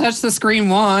just touched the screen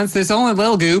once. There's only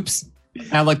little goops.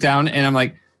 I look down and I'm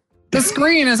like, the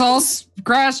screen is all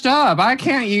scratched up. I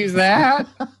can't use that.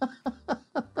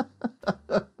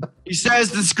 He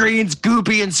says the screen's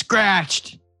goopy and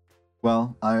scratched.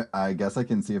 Well, I guess I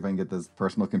can see if I can get this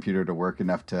personal computer to work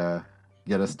enough to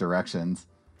get us directions.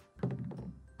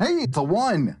 Hey, it's a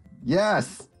 1.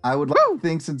 Yes. I would like to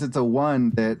think, since it's a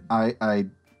 1, that I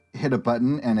hit a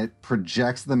button and it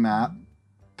projects the map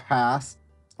past.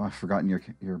 Oh, I've forgotten your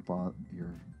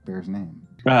bear's name.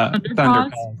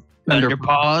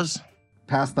 Thunderpaws.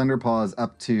 Past Thunderpaws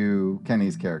up to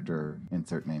Kenny's character.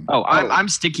 Insert name. Oh, I'm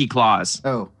Sticky Claws.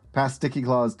 Oh, past Sticky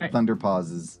Claws to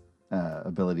Thunderpaws'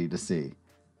 ability to see.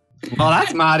 Well,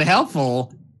 that's mighty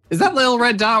helpful. Is that little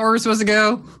red dot where we're supposed to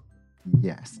go?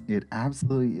 Yes, it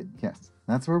absolutely. Yes,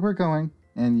 that's where we're going,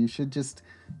 and you should just,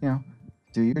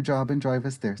 do your job and drive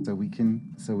us there so we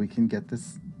can get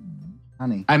this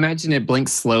honey. I imagine it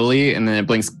blinks slowly and then it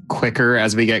blinks quicker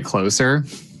as we get closer.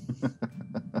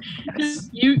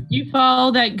 You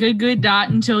follow that good dot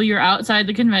until you're outside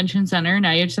the convention center.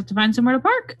 Now you just have to find somewhere to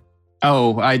park.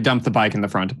 Oh, I dumped the bike in the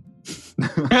front.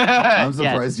 I'm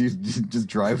surprised you just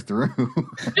drive through.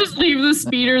 Just leave the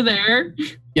speeder there.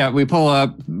 Yeah, we pull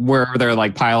up where there are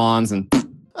pylons and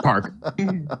park.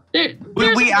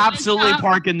 We absolutely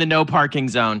park in the no parking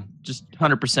zone. Just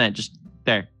 100%. Just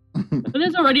there. But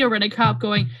there's already a rent-a-cop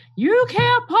going, you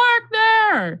can't park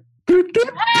there.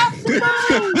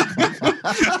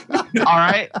 All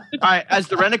right. As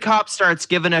the rent-a-cop starts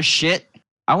giving us shit,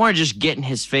 I want to just get in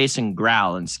his face and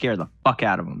growl and scare the fuck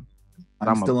out of him.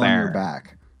 I'm still on your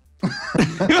back. I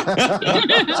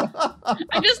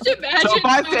just imagine. So if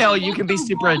I fail, you can be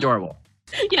super adorable.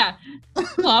 Yeah.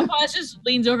 Clawpaws just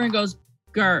leans over and goes,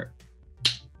 Gert.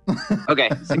 Okay,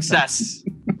 success.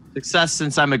 Success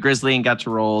since I'm a grizzly and got to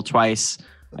roll twice.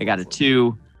 I got a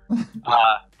 2.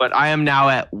 But I am now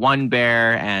at 1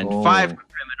 bear and 5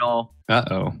 criminal.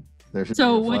 Uh-oh.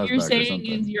 So what you're saying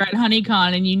is you're at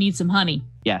HoneyCon and you need some honey.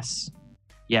 Yes.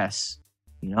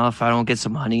 If I don't get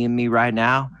some honey in me right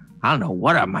now, I don't know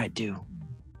what I might do.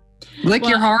 Lick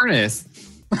your harness.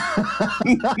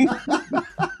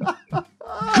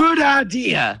 Good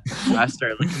idea. I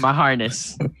start licking my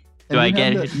harness. Do I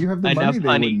get enough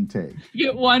honey? Take.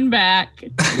 Get 1 back.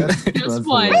 Just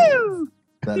 1.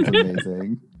 That's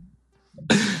amazing.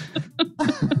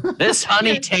 This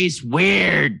honey tastes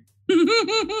weird.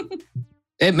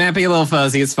 It might be a little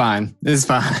fuzzy. It's fine. It's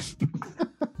fine.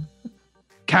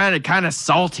 Kind of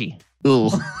salty. Ooh.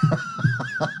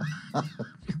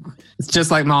 It's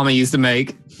just like Mama used to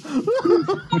make.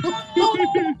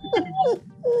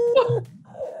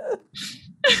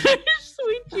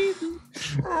 Sweet Jesus.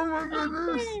 Oh my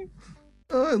goodness.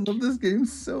 Oh, I love this game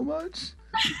so much.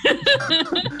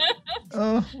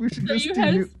 Oh, we should just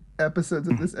do new episodes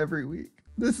of this every week.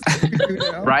 This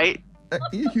right?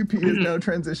 EQP is now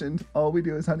transitioned. All we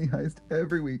do is honey heist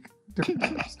every week. Different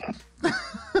colors.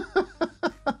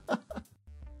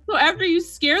 So after you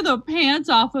scare the pants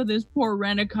off of this poor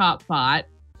Rent-A-Cop bot,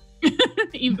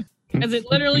 because it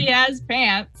literally has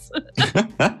pants.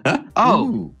 Oh,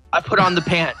 Ooh. I put on the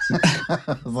pants.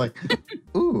 I was like,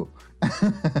 ooh.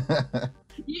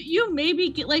 You maybe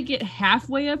get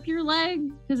halfway up your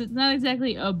leg because it's not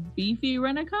exactly a beefy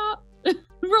Rent-A-Cop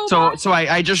robot. So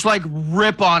I just like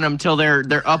rip on them till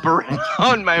they're up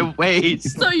around my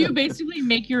waist. So you basically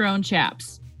make your own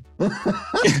chaps. Yes,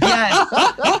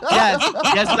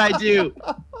 I do.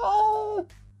 Oh,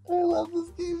 I love this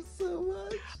game so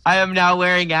much. I am now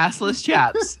wearing assless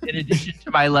chaps in addition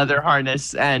to my leather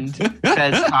harness and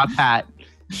Fez top hat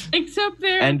Except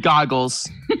they're and goggles.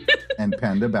 And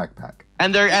panda backpack.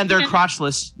 And they're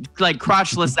crotchless, like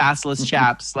crotchless assless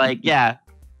chaps. Like, yeah.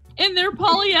 and they're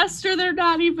polyester. They're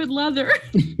not even leather.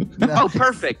 Oh,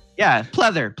 perfect. Yeah,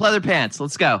 pleather pants.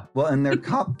 Let's go. Well, and they're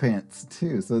cop pants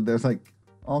too. So there's like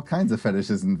all kinds of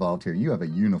fetishes involved here. You have a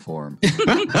uniform.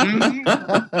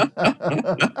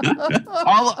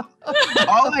 all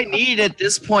I need at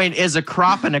this point is a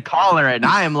crop and a collar, and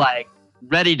I am like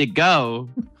ready to go.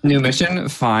 New mission,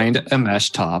 find a mesh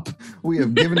top. We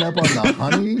have given up on the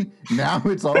honey. Now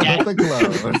it's all about the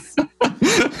clothes.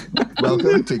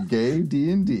 Welcome to gay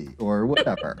D&D or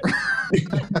whatever.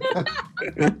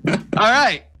 All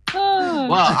right. Oh.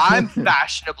 Well, I'm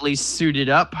fashionably suited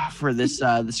up for this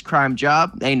crime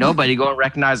job. Ain't nobody gonna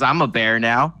recognize I'm a bear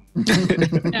now.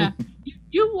 Yeah.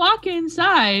 You walk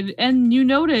inside and you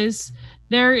notice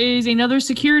there is another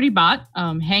security bot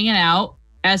hanging out.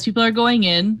 As people are going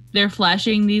in, they're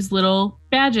flashing these little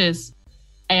badges.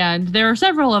 And there are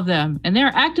several of them. And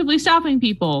they're actively stopping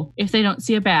people if they don't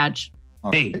see a badge.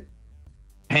 All Hey. right.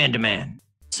 Panda Man,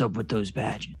 what's up with those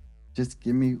badges? Just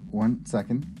give me 1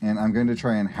 second, and I'm going to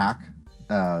try and hack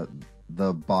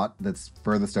the bot that's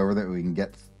furthest over that we can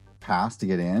get past to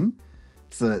get in,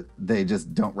 so that they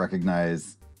just don't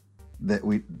recognize that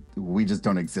we just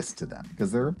don't exist to them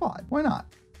because they're a bot. Why not?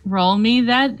 Roll me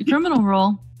that criminal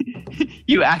roll.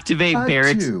 You activate bear 2.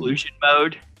 exclusion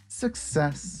mode.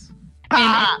 Success.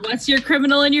 And what's your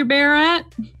criminal and your bear at?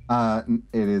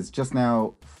 It is just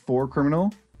now 4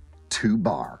 criminal, 2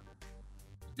 bar.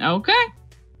 Okay.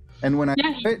 And when I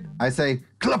Yeah. do it, I say,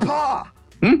 Klapa!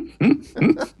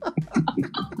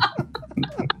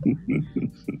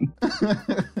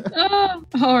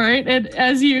 All right. And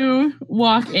as you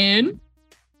walk in,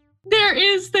 there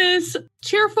is this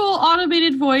cheerful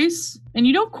automated voice, and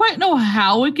you don't quite know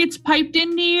how it gets piped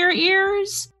into your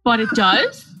ears, but it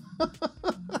does.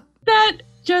 That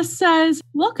just says,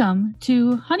 "Welcome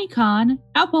to HoneyCon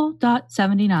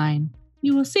Apple.79.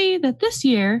 You will see that this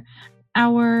year,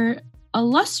 our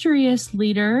illustrious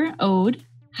leader, Ode,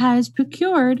 has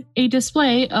procured a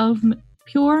display of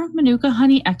pure Manuka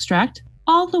honey extract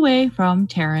all the way from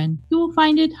Terran. You will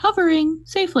find it hovering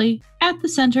safely at the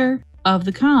center of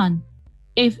the con."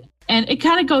 And it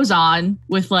kind of goes on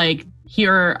with like,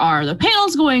 here are the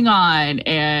panels going on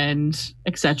and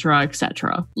etc.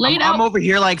 etc. Laid out. I'm over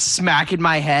here like smacking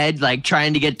my head, like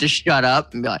trying to get to shut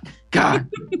up and be like, God,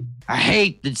 I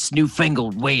hate this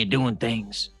newfangled way of doing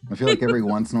things. I feel like every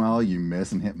once in a while you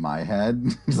miss and hit my head.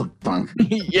 Just like, thunk.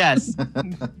 Yes.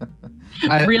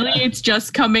 Really, it's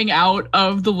just coming out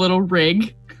of the little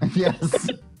rig. Yes.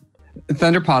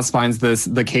 Thunderpaws finds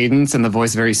the cadence and the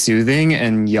voice very soothing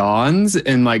and yawns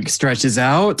and like stretches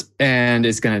out and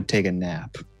is gonna take a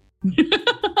nap.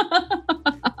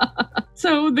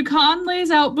 So the con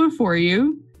lays out before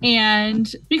you,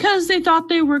 and because they thought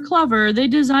they were clever, they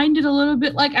designed it a little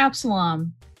bit like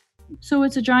Absalom. So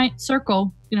it's a giant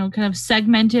circle, kind of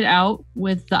segmented out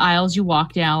with the aisles you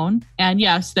walk down. And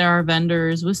yes, there are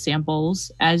vendors with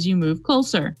samples as you move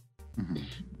closer. Mhm.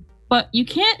 But you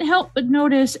can't help but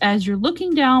notice as you're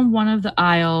looking down one of the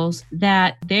aisles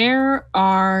that there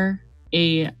are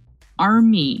a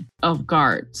army of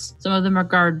guards. Some of them are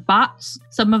guard bots,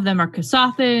 some of them are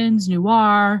Kasathans,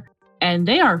 Noir, and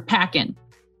they are packing.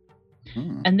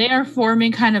 Hmm. And they are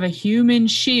forming kind of a human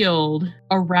shield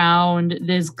around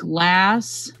this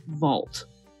glass vault.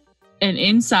 And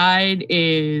inside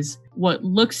is what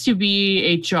looks to be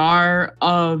a jar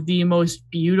of the most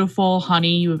beautiful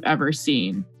honey you've ever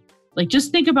seen. Like,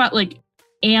 just think about like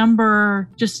amber,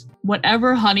 just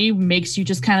whatever honey makes you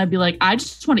just kind of be like, I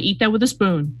just want to eat that with a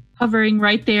spoon. Hovering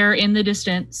right there in the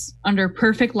distance under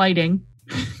perfect lighting.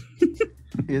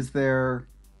 Is there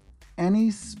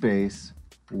any space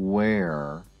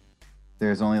where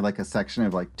there's only like a section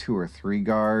of like 2 or 3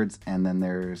 guards, and then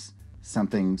there's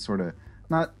something sort of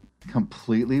not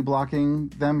completely blocking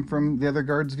them from the other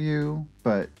guards' view,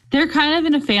 but They're kind of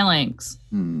in a phalanx.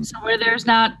 So where there's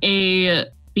not a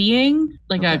being,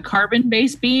 like a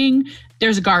carbon-based being,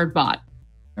 there's a guard bot.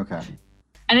 okay.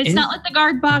 And it's not like the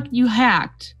guard bot you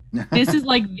hacked. This is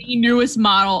like the newest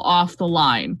model off the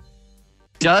line.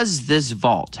 Does this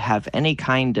vault have any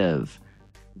kind of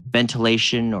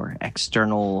ventilation or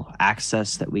external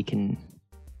access that we can?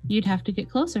 You'd have to get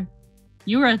closer.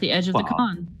 You were at the edge of the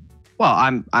con. Well,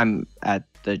 I'm at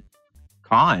the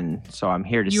con, so I'm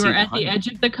here to see. You were at the edge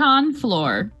of the con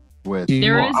floor. With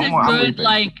There is a I'm good,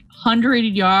 leaving. 100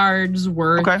 yards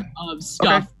worth Okay. of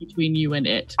stuff between you and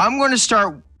it. I'm going to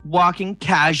start walking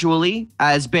casually,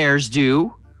 as bears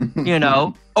do. You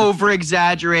know,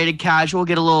 over-exaggerated casual,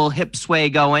 get a little hip sway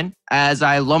going as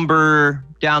I lumber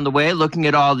down the way, looking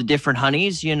at all the different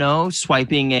honeys, you know,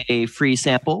 swiping a free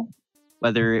sample.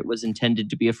 Whether it was intended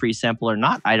to be a free sample or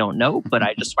not, I don't know, but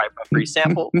I just swiped a free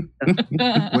sample.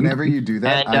 Whenever you do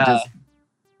that, And, I just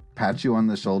pat you on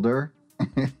the shoulder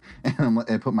and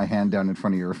I put my hand down in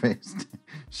front of your face.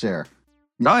 Share.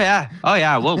 Oh yeah.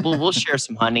 We'll share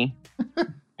some honey.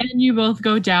 And you both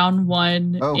go down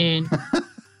one Oh. in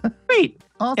Sweet.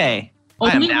 Awesome. Okay. I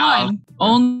am only now one.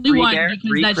 Only free one, bear, because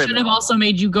free that should have criminal. also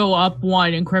made you go up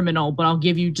one in criminal, but I'll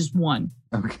give you just one.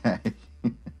 Okay.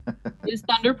 Is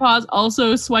Thunderpaws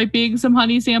also swiping some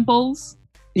honey samples?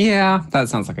 Yeah, that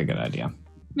sounds like a good idea.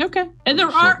 Okay. And there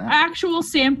Short are nap. actual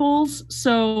samples,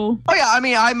 so Oh yeah, I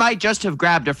mean, I might just have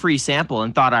grabbed a free sample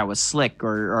and thought I was slick,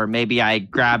 or maybe I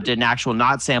grabbed an actual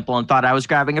not sample and thought I was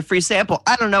grabbing a free sample.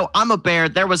 I don't know. I'm a bear.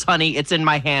 There was honey. It's in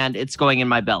my hand. It's going in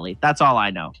my belly. That's all I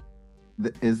know.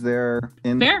 Is there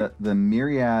in Fair. the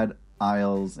myriad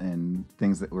aisles and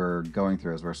things that we're going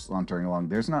through as we're sauntering along,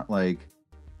 there's not like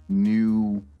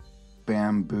new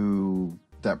bamboo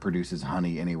that produces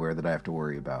honey anywhere that I have to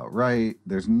worry about, right?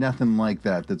 There's nothing like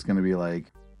that that's going to be like,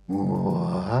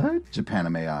 what?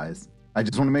 Japanime eyes. I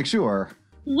just want to make sure.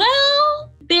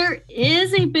 well, there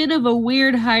is a bit of a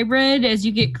weird hybrid as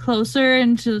you get closer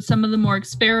into some of the more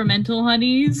experimental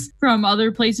honeys from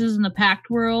other places in the packed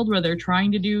world where they're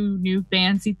trying to do new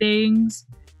fancy things.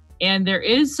 And there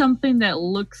is something that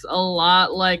looks a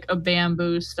lot like a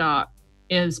bamboo stalk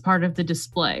as part of the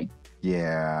display.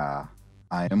 Yeah,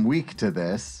 I am weak to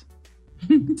this.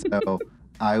 So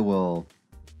I will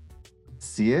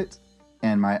see it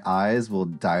and my eyes will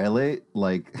dilate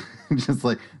like just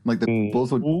like the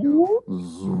bulls would go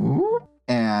zoop,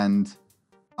 and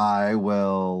I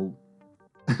will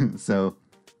so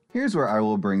here's where I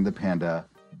will bring the panda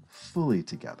fully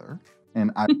together and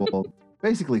I will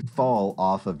basically fall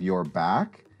off of your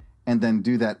back and then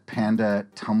do that panda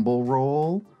tumble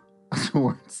roll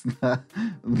towards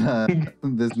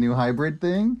this new hybrid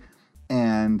thing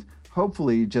and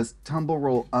hopefully just tumble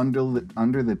roll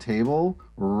under the table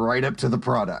right up to the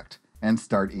product and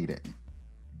start eating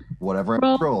whatever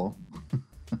I roll.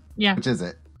 Yeah, Which is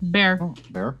it? bear Oh,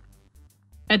 bear.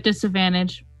 at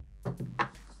disadvantage.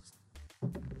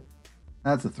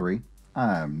 That's a 3.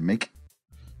 Make.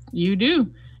 You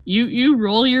do. You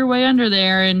roll your way under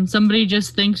there and somebody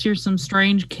just thinks you're some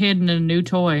strange kid in a new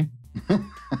toy.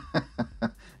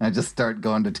 I just start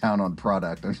going to town on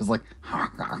product. I'm just like,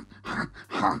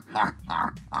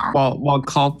 While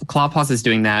Clawpaws is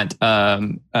doing that,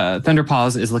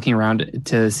 Thunderpaws is looking around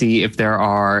to see if there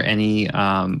are any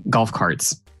golf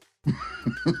carts.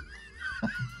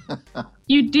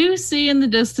 You do see in the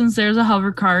distance there's a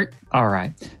hover cart. All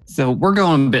right. So we're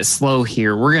going a bit slow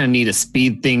here. We're going to need to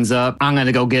speed things up. I'm going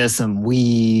to go get some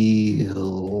wheels.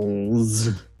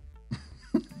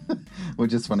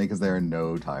 which is funny because there are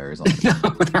no tires on it.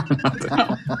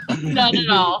 None at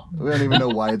all. We don't even know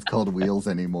why it's called wheels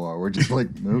anymore. We're just like,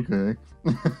 okay.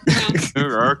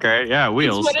 Okay, yeah,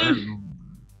 wheels.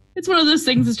 It's one of those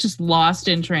things that's just lost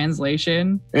in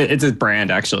translation. It's a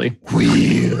brand, actually.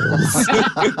 Wheels.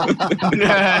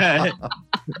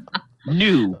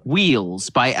 New Wheels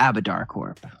by Abadar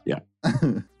Corp.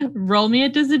 Roll me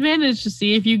at disadvantage to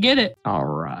see if you get it. All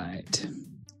right.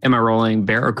 Am I rolling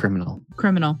bear or criminal?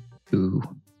 Criminal. Ooh.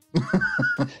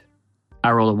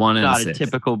 I rolled a 1 and a Not a 6.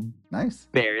 typical Nice.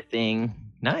 bear thing.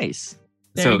 Nice.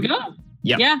 There So, you go.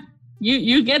 yep. Yeah.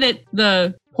 You get it.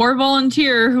 The poor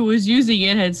volunteer who was using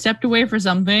it had stepped away for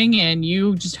something, and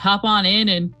you just hop on in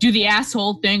and do the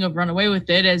asshole thing of run away with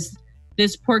it as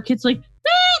this poor kid's like,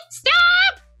 wait,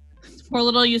 stop! Poor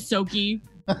little Yosoki.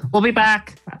 We'll be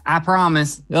back. I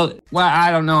promise. Well,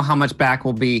 I don't know how much back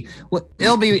will be. Well,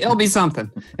 it'll be something.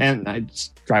 And I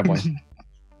just drive away.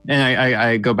 And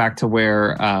I go back to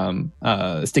where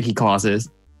Sticky Claws is.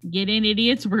 Get in,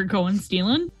 idiots. We're going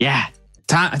stealing. Yeah.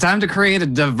 Time to create a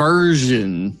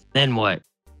diversion. Then what?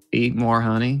 Eat more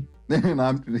honey. And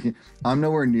I'm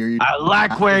nowhere near you. I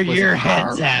like where your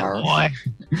head's at, boy.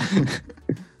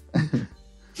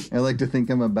 I like to think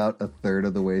I'm about a third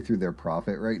of the way through their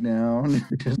profit right now.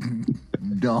 Just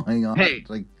gnawing on it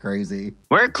like crazy.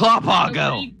 Where'd Clawpaw go?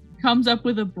 Somebody comes up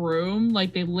with a broom,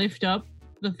 like they lift up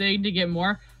the thing to get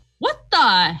more. What the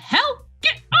hell?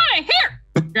 Get out of here!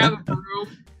 Grab a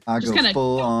broom. I Just go kinda-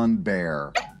 full on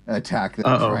bear attack them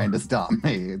trying to stop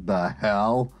me. The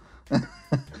hell?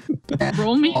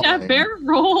 Roll me that bear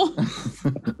roll.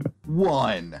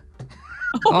 1.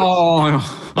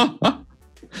 Oh.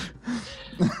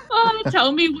 Oh,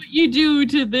 tell me what you do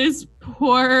to this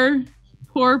poor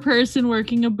person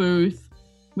working a booth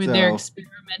with their So-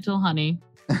 experimental honey.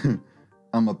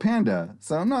 I'm a panda,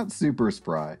 so I'm not super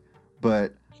spry,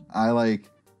 but I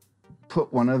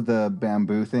put one of the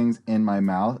bamboo things in my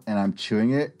mouth and I'm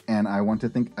chewing it, and I want to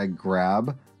think I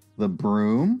grab the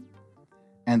broom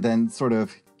and then sort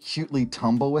of cutely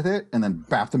tumble with it and then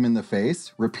bap them in the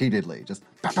face repeatedly. Just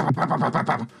bap, bap, bap, bap, bap, bap,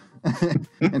 bap.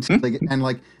 Until they get, and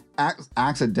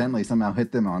accidentally somehow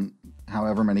hit them on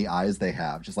however many eyes they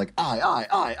have. Just like,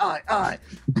 eye.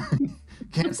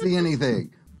 Can't see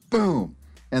anything. Boom.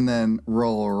 And then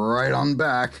roll right on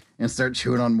back and start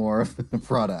chewing on more of the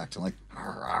product. I'm like,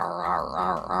 "Arr, arr, arr,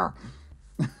 arr,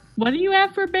 arr." What do you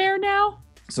have for bear now?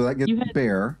 So that gets You had-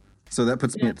 bear. So that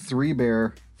puts me at 3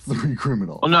 bear, 3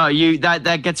 criminal. Well, no,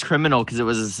 that gets criminal because it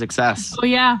was a success. Oh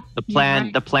yeah. The You're plan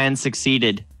right. the plan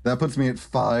succeeded. That puts me at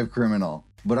 5 criminal.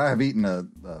 But I have eaten a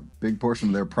big portion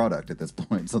of their product at this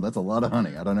point, so that's a lot of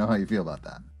honey. I don't know how you feel about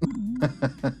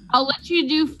that. I'll let you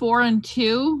do 4 and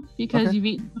 2 because Okay. you've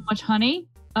eaten so much honey.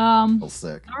 Feel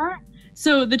sick. All right.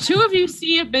 So the two of you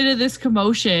see a bit of this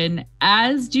commotion,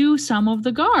 as do some of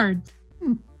the guards.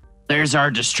 There's our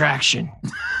distraction.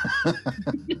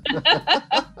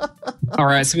 All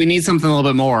right, so we need something a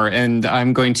little bit more, and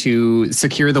I'm going to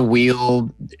secure the wheel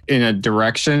in a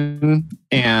direction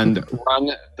and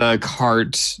run the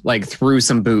cart through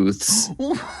some booths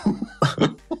Roll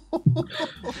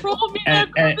me And-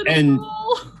 that criminal and-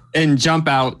 roll. and jump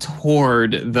out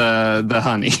toward the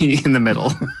honey in the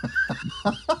middle.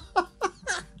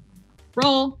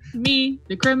 Roll me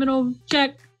the criminal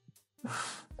check.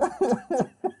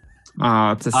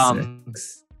 Oh, it's a Um,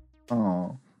 6.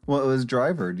 Oh. Well, it was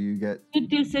driver. Do you get With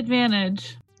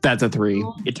disadvantage. That's a 3.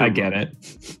 It's a- I get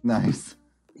it. nice?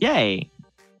 Yay.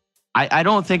 I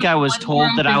don't think I was One told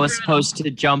more that I was criminal. supposed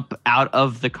to jump out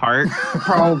of the cart.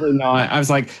 Probably not. I was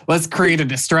like, let's create a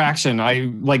distraction. I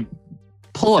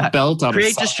pull a belt up.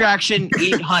 Create distraction,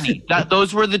 eat honey.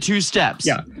 Those were the 2 steps.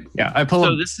 Yeah. Yeah, I pull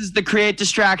So a this is the create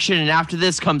distraction, and after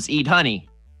this comes eat honey.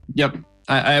 Yep.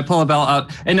 I pull a belt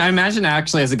out, and I imagine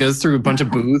actually as it goes through a bunch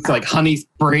of booths, honey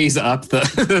sprays up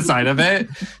the side of it.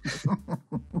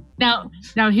 Now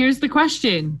here's the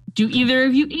question. Do either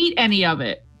of you eat any of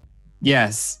it?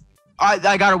 Yes.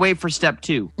 I gotta wait for step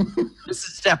 2. This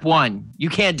is step 1. You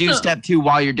can't do step 2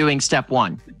 while you're doing step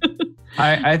 1.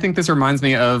 I think this reminds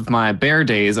me of my bear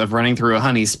days of running through a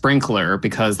honey sprinkler,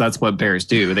 because that's what bears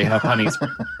do. They have honey.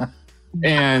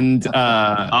 And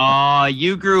Oh,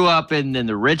 you grew up in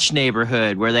the rich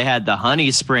neighborhood where they had the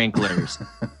honey sprinklers.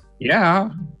 yeah.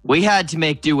 We had to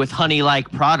make do with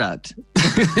honey-like product.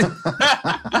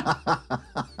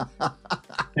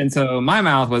 And so my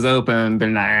mouth was open, but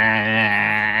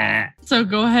So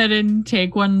go ahead and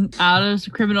take one out of the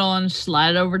criminal and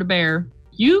slide it over to Bear.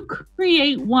 You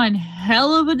create one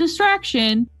hell of a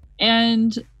distraction,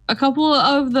 and a couple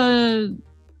of the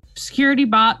security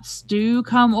bots do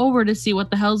come over to see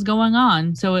what the hell's going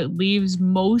on. So it leaves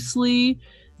mostly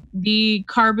the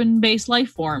carbon-based life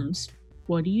forms.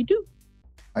 What do you do?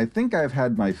 I think I've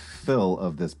had my fill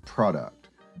of this product,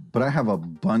 but I have a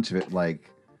bunch of it. Like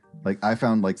I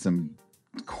found some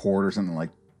cord or something,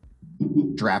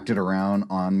 draped it around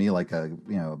on me like a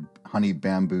honey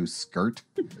bamboo skirt,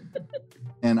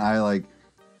 and I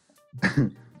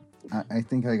I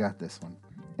think I got this one,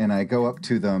 and I go up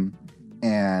to them,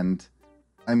 and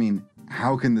I mean,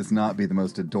 how can this not be the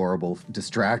most adorable,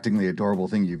 distractingly adorable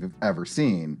thing you've ever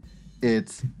seen?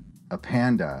 It's a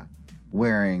panda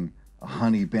wearing a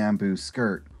honey bamboo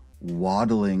skirt,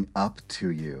 waddling up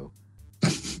to you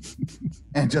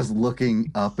and just looking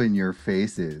up in your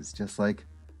faces, just like,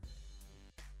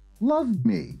 love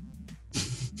me.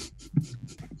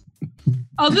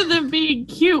 Other than being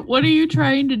cute, what are you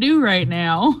trying to do right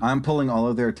now? I'm pulling all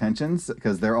of their attentions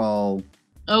because they're all,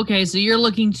 Okay, so you're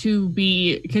looking to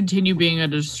continue being a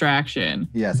distraction.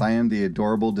 yes, I am the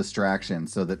adorable distraction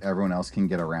so that everyone else can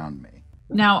get around me.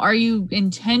 Now, are you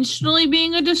intentionally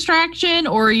being a distraction,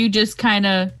 or are you just kind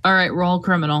of, all right, roll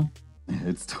criminal?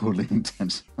 It's totally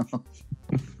intentional.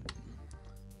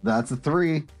 That's a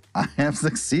 3. I have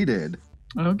succeeded.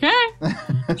 Okay.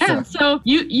 Yeah, so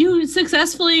you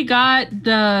successfully got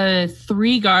the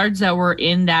 3 guards that were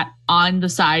in that on the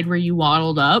side where you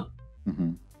waddled up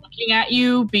looking at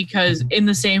you, because in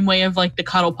the same way of like the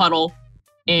cuddle puddle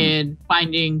in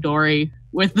Finding Dory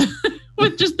with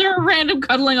with just their random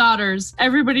cuddling otters,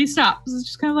 everybody stops. It's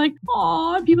just kind of like,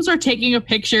 aw, people start taking a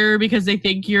picture because they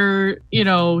think you're,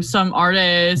 some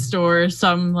artist or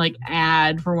some like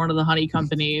ad for one of the honey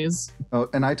companies. Oh,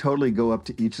 and I totally go up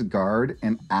to each guard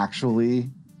and actually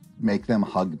make them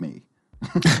hug me.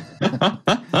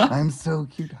 I'm so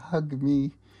cute, hug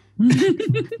me.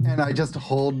 And I just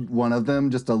hold one of them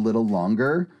just a little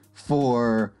longer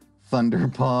for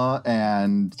Thunderpaw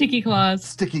and Sticky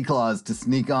Claws to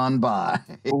sneak on by.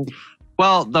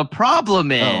 Well, the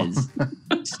problem is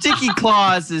Sticky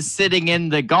Claws is sitting in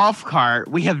the golf cart.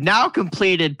 We have now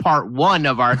completed part 1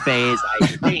 of our phase, I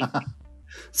think.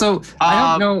 So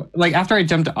I don't know, like after I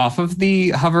jumped off of the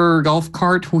hover golf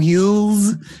cart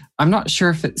wheels, I'm not sure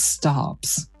if it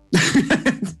stops.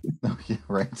 Oh, yeah,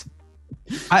 right.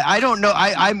 I don't know.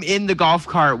 I'm in the golf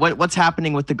cart. What's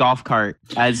happening with the golf cart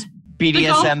as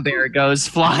BDSM Bear goes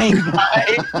flying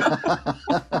by?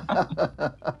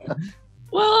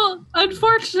 Well,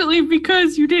 unfortunately,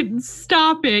 because you didn't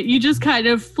stop it, you just kind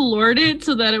of floored it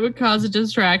so that it would cause a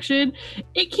distraction.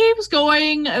 It keeps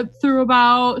going through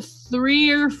about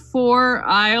 3 or 4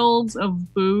 aisles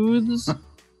of booths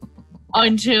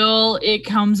until it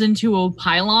comes into a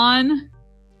pylon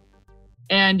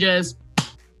and just...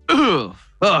 Ooh.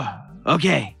 Oh,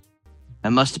 okay.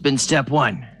 That must have been step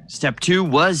 1. Step 2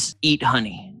 was eat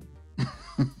honey.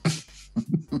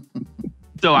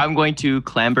 So I'm going to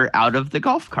clamber out of the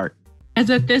golf cart. As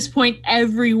at this point,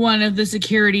 every one of the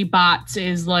security bots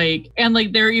is like, and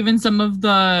like there are even some of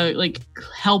the like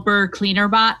helper cleaner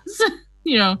bots,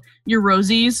 your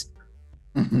Rosies,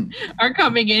 are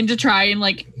coming in to try and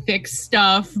like fix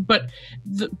stuff, but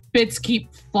the bits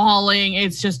keep falling.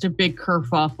 It's just a big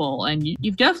kerfuffle, and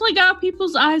you've definitely got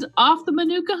people's eyes off the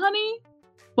Manuka honey,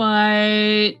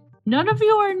 but none of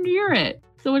you are near it.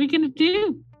 So what are you gonna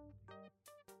do?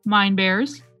 Mind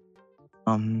bears.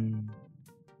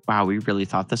 Wow, we really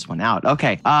thought this one out.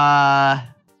 Okay.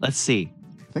 Let's see.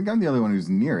 I think I'm the only one who's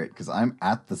near it because I'm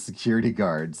at the security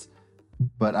guards.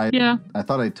 But I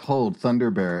thought I told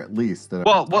Thunderbear at least that.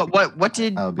 Well, what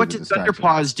did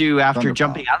Thunderpaws do after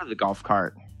jumping out of the golf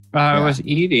cart? I was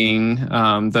eating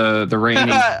the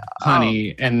raining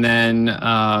honey, and then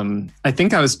I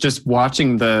think I was just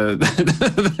watching the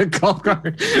golf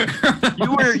cart.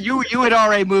 you had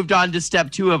already moved on to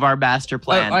step 2 of our master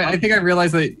plan. I think I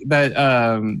realized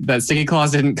that Sticky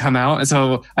Claws didn't come out, and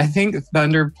so I think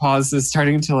Thunderpaws is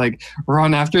starting to like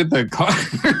run after the car.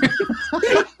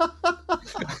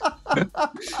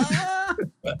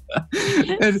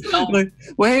 Like,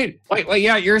 wait,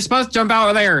 yeah, you're supposed to jump out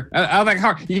of there, out of that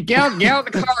car. You get out of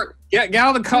the car. Get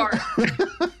out of the car.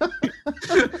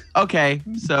 Okay,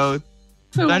 so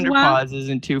Thunderpaws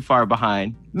isn't too far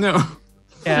behind. No.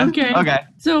 Yeah. Okay.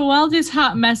 So while this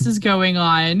hot mess is going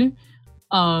on,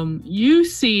 you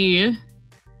see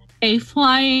a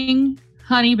flying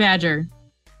honey badger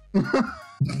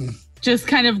just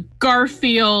kind of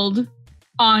Garfield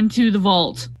onto the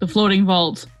vault, the floating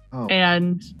vault. Oh,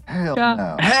 and hell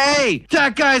no. Hey,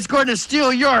 that guy's going to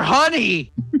steal your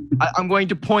honey. I'm going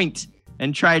to point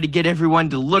and try to get everyone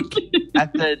to look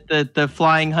at the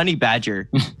flying honey badger.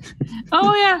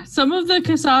 Oh yeah, one of the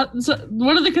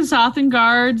Kasathan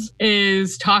guards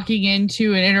is talking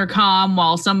into an intercom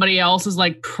while somebody else is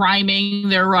like priming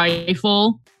their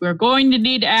rifle. We're going to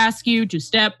need to ask you to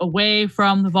step away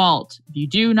from the vault. If you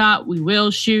do not, we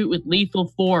will shoot with lethal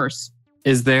force.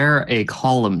 Is there a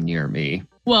column near me?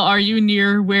 Well, are you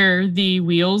near where the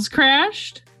wheels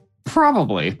crashed?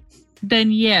 Probably.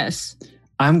 Then yes.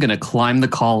 I'm going to climb the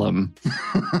column.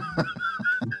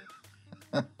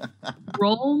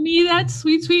 Roll me that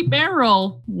sweet bear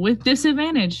roll with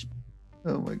disadvantage.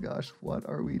 Oh my gosh, what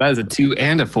are we? That is a 2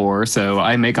 and a 4, so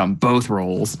I make on both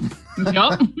rolls.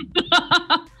 Yup.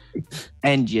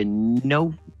 And you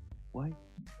know what?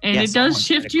 And yes, it does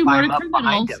shift you more to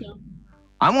criminal. So.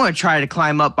 I'm going to try to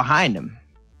climb up behind him.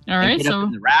 All right, get up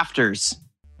in the rafters.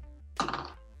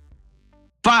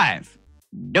 5.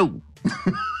 No.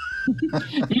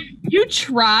 You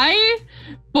try,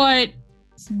 but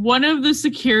one of the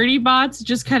security bots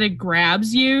just kind of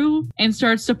grabs you and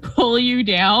starts to pull you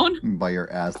down. By your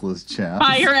assless chest.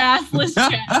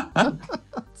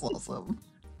 That's awesome.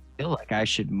 I feel like I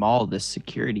should maul this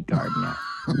security guard now.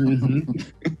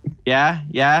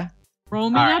 Yeah? Roll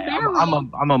me that barrel.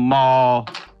 I'm a maul.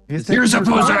 You're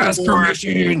supposed to ask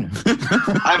permission.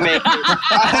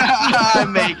 I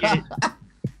make it.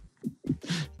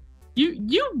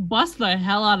 You bust the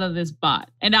hell out of this bot,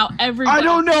 and now everybody. I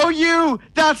don't know you.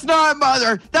 That's not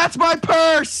mother. That's my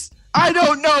purse. I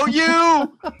don't know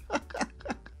you.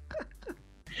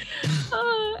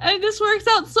 And this works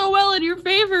out so well in your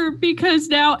favor because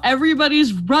now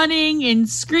everybody's running and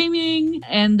screaming,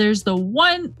 and there's the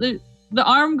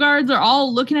armed guards are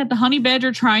all looking at the honey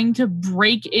badger trying to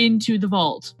break into the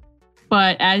vault.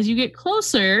 But as you get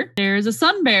closer, there's a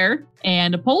sun bear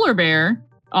and a polar bear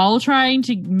all trying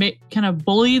to kind of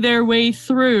bully their way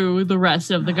through the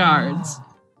rest of the guards.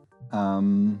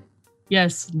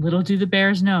 Yes, little do the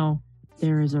bears know,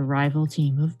 there is a rival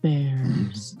team of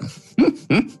bears.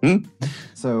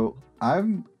 So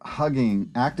I'm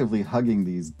actively hugging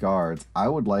these guards. I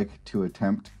would like to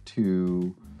attempt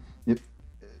to...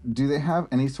 Do they have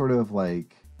any sort of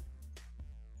like,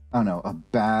 I don't know, a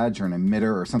badge or an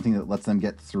emitter or something that lets them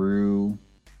get through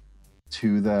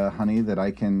to the honey that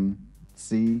I can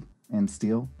see and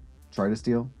try to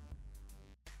steal?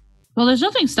 Well, there's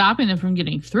nothing stopping them from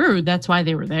getting through. That's why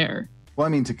they were there. Well,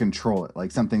 I mean to control it, like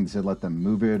something to let them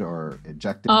move it or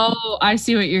eject it. Oh, I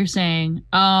see what you're saying.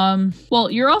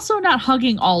 Well, you're also not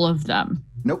hugging all of them.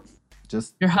 Nope.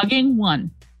 You're hugging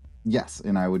one. Yes,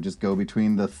 and I would just go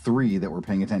between the 3 that were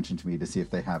paying attention to me to see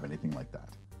if they have anything like that.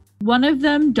 One of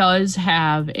them does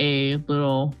have a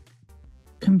little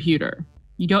computer.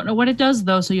 You don't know what it does,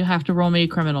 though, so you have to roll me a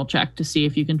criminal check to see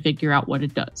if you can figure out what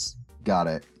it does. Got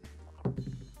it.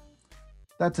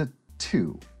 That's a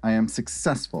 2. I am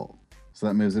successful. So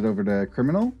that moves it over to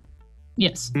criminal?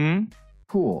 Yes.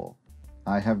 Cool.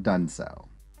 I have done so.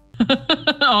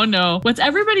 Oh, no. What's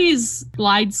everybody's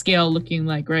glide scale looking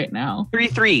like right now?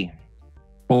 3-3.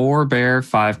 4 bear,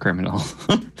 5 criminal.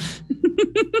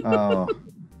 Oh,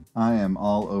 I am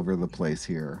all over the place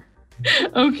here.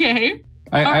 Okay.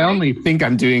 I only think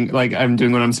I'm doing what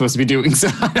I'm supposed to be doing, so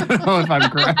I don't know if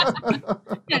I'm correct.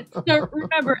 Yeah, so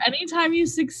remember, anytime you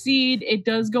succeed, it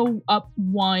does go up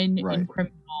 1 in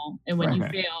criminal, and when you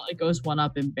fail, it goes 1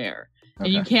 up in bear. Okay.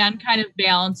 And you can kind of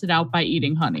balance it out by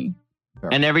eating honey.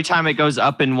 And every time it goes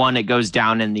up in one, it goes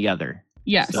down in the other.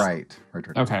 Yes. Right.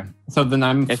 Okay. So then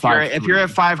I'm if you're at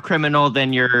 5 criminal,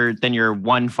 then you're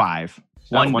 1-5.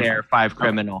 1 bear, 5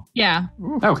 criminal. Yeah.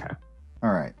 Okay.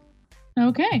 All right.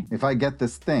 Okay. If I get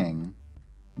this thing,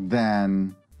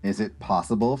 then is it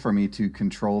possible for me to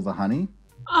control the honey?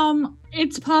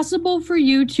 It's possible for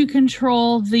you to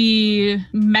control the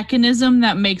mechanism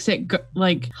that makes it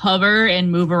hover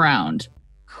and move around.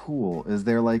 Cool. Is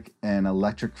there like an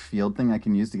electric field thing I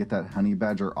can use to get that honey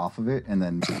badger off of it and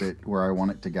then move it where I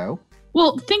want it to go?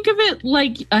 Well, think of it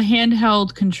like a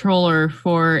handheld controller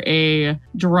for a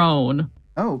drone.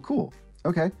 Oh, cool.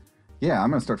 Okay. Yeah, I'm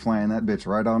going to start flying that bitch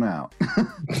right on out.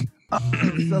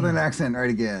 Southern accent right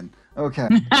again. Okay.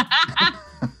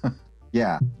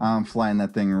 Yeah, I'm flying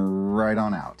that thing right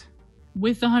on out.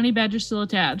 With the honey badger still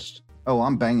attached. Oh,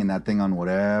 I'm banging that thing on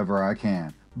whatever I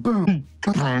can. Boom.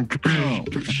 Boom.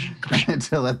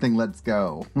 Until that thing lets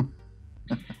go.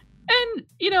 And,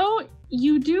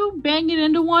 you do bang it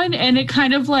into one and it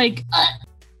kind of like...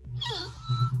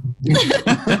 Yes.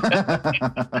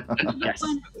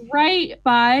 Right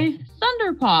by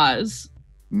Thunderpaws.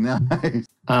 Nice.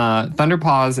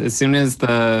 Thunderpaws, as soon as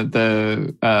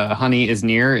the honey is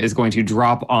near, is going to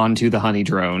drop onto the honey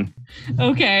drone.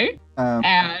 Okay.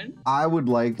 And I would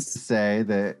like to say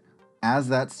that as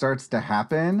that starts to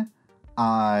happen,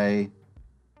 I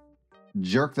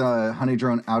jerk the honey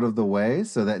drone out of the way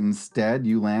so that instead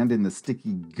you land in the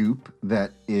sticky goop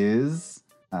that is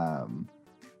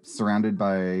surrounded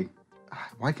by...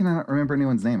 Why can I not remember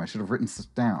anyone's name? I should have written this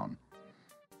down.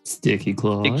 Sticky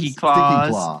Claws. Sticky Claws.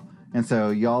 Sticky Claw. And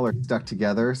so y'all are stuck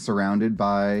together, surrounded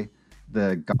by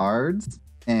the guards,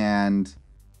 and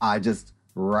I just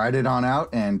ride it on out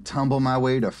and tumble my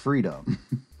way to freedom.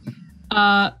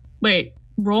 Wait.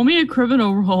 Roll me a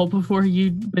criminal roll before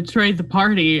you betray the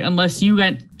party, unless you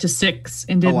went to 6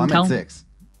 and didn't tell me. I'm at 6.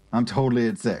 I'm totally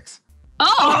at 6.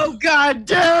 Oh, God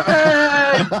damn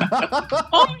it!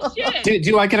 Oh, shit!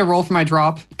 Do I get a roll for my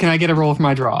drop? Can I get a roll for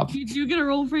my drop? You do get a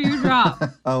roll for your drop.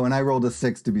 Oh, and I rolled a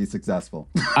 6 to be successful.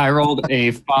 I rolled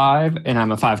a 5, and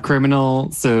I'm a 5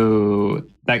 criminal, so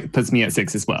that puts me at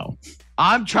 6 as well.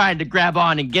 I'm trying to grab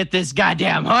on and get this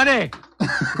goddamn honey.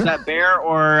 Is that bear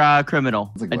or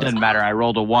criminal? It doesn't matter. I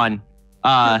rolled a 1,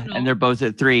 and they're both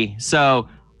at 3. So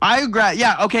I grab.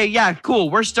 Yeah. Okay. Yeah.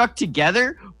 Cool. We're stuck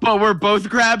together, but we're both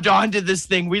grabbed onto this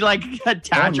thing. We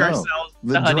attach ourselves.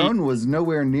 The drone was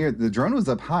nowhere near. The drone was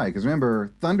up high because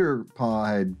remember, Thunderpaw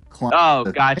had climbed.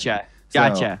 Oh, gotcha.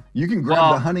 Gotcha. So you can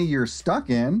grab the honey you're stuck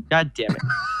in. God damn it.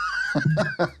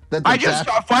 That's I a just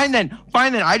fact. fine then.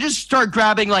 I just start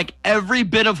grabbing like every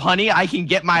bit of honey I can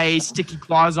get my sticky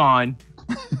claws on.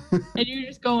 And you're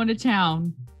just going to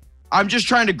town. I'm just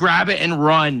trying to grab it and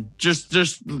run. Just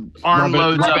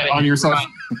armloads of it on yourself.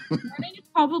 Running is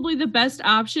probably the best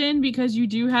option because you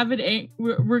do have it.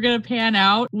 We're gonna pan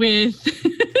out with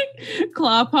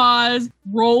Clawpaws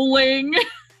rolling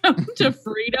to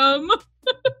freedom.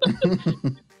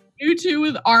 You two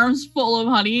with arms full of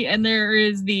honey, and there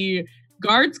is the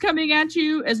guards coming at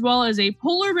you, as well as a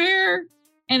polar bear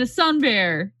and a sun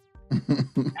bear,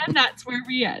 and that's where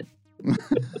we end.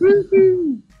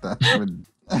 That's what.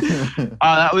 Oh,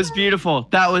 that was beautiful.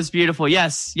 That was beautiful.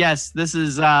 Yes. This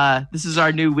is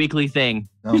our new weekly thing.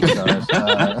 Oh my gosh.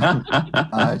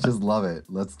 I just love it.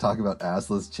 Let's talk about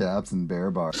assless chaps and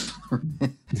bear bars.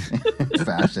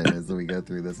 Fashion as we go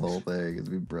through this whole thing. It's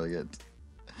been brilliant.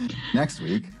 Next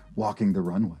week, walking the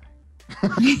runway.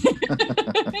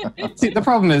 See, the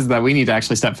problem is that we need to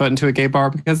actually step foot into a gay bar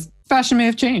because fashion may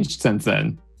have changed since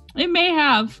then. It may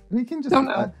have. We can just. Don't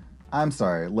know. I'm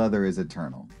sorry. Leather is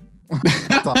eternal.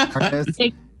 It's all harness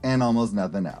and almost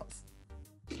nothing else.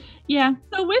 Yeah.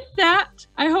 So with that,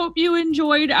 I hope you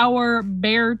enjoyed our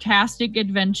bear-tastic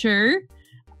adventure.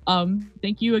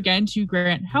 Thank you again to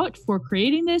Grant Howitt for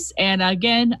creating this. And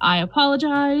again, I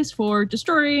apologize for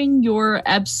destroying your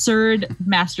absurd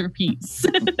masterpiece.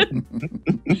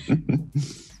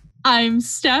 I'm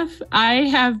Steph. I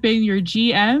have been your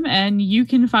GM, and you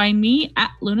can find me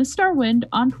at Luna Starwind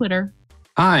on Twitter.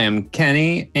 I am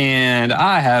Kenny, and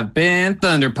I have been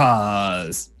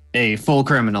Thunderpaws, a full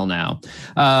criminal now.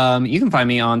 You can find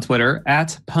me on Twitter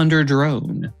at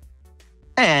Punderdrone.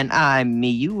 And I'm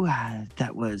Miyu.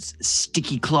 That was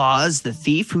Sticky Claws, the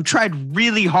thief, who tried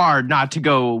really hard not to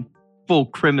go full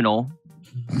criminal.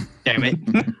 Damn it.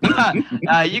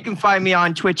 You can find me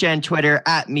on Twitch and Twitter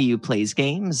at Miyu Plays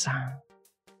Games.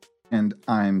 And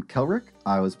I'm Kelric.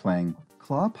 I was playing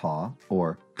Clawpaw,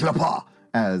 or Clawpaw,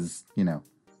 as, you know,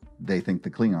 they think the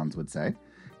Klingons would say.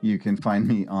 You can find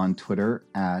me on Twitter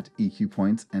at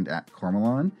EQPoints and at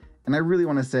Cormelon. And I really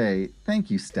want to say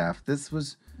thank you, Steph. This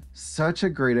was such a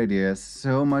great idea,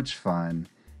 so much fun.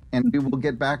 And we will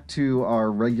get back to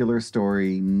our regular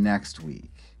story next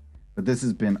week. But this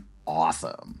has been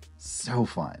awesome. So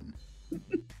fun.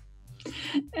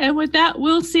 And with that,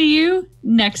 we'll see you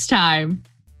next time.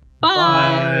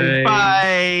 Bye.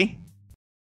 Bye.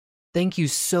 Thank you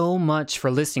so much for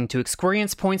listening to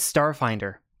Experience Points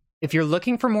Starfinder. If you're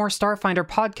looking for more Starfinder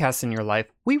podcasts in your life,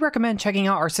 we recommend checking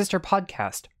out our sister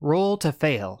podcast, Roll to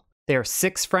Fail. They are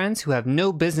 6 friends who have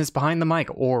no business behind the mic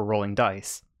or rolling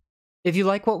dice. If you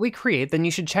like what we create, then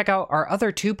you should check out our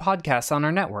other 2 podcasts on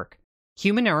our network.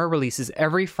 Human Error releases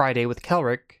every Friday with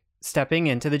Kelric stepping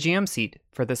into the GM seat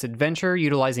for this adventure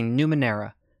utilizing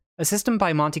Numenera, a system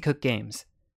by Monty Cook Games.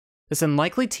 This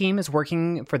unlikely team is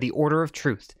working for the Order of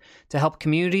Truth to help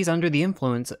communities under the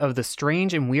influence of the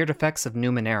strange and weird effects of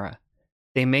Numenera.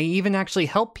 They may even actually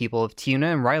help people if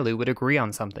Tiuna and Rylu would agree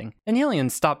on something, and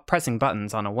aliens stop pressing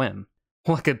buttons on a whim.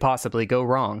 What could possibly go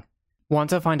wrong? Want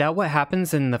to find out what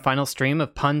happens in the final stream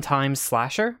of Pun Times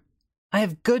Slasher? I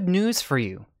have good news for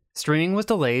you. Streaming was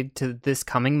delayed to this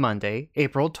coming Monday,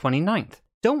 April 29th.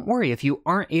 Don't worry if you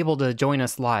aren't able to join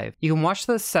us live. You can watch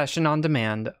the session on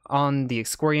demand on the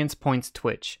Experience Points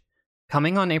Twitch.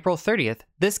 Coming on April 30th,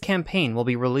 this campaign will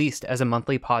be released as a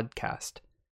monthly podcast.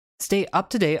 Stay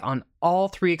up to date on all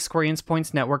 3 Experience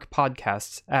Points Network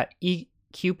podcasts at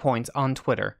EQ Points on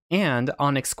Twitter and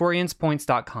on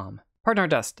experiencepoints.com. Pardon our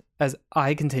dust as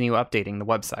I continue updating the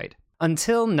website.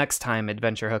 Until next time,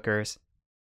 Adventure Hookers.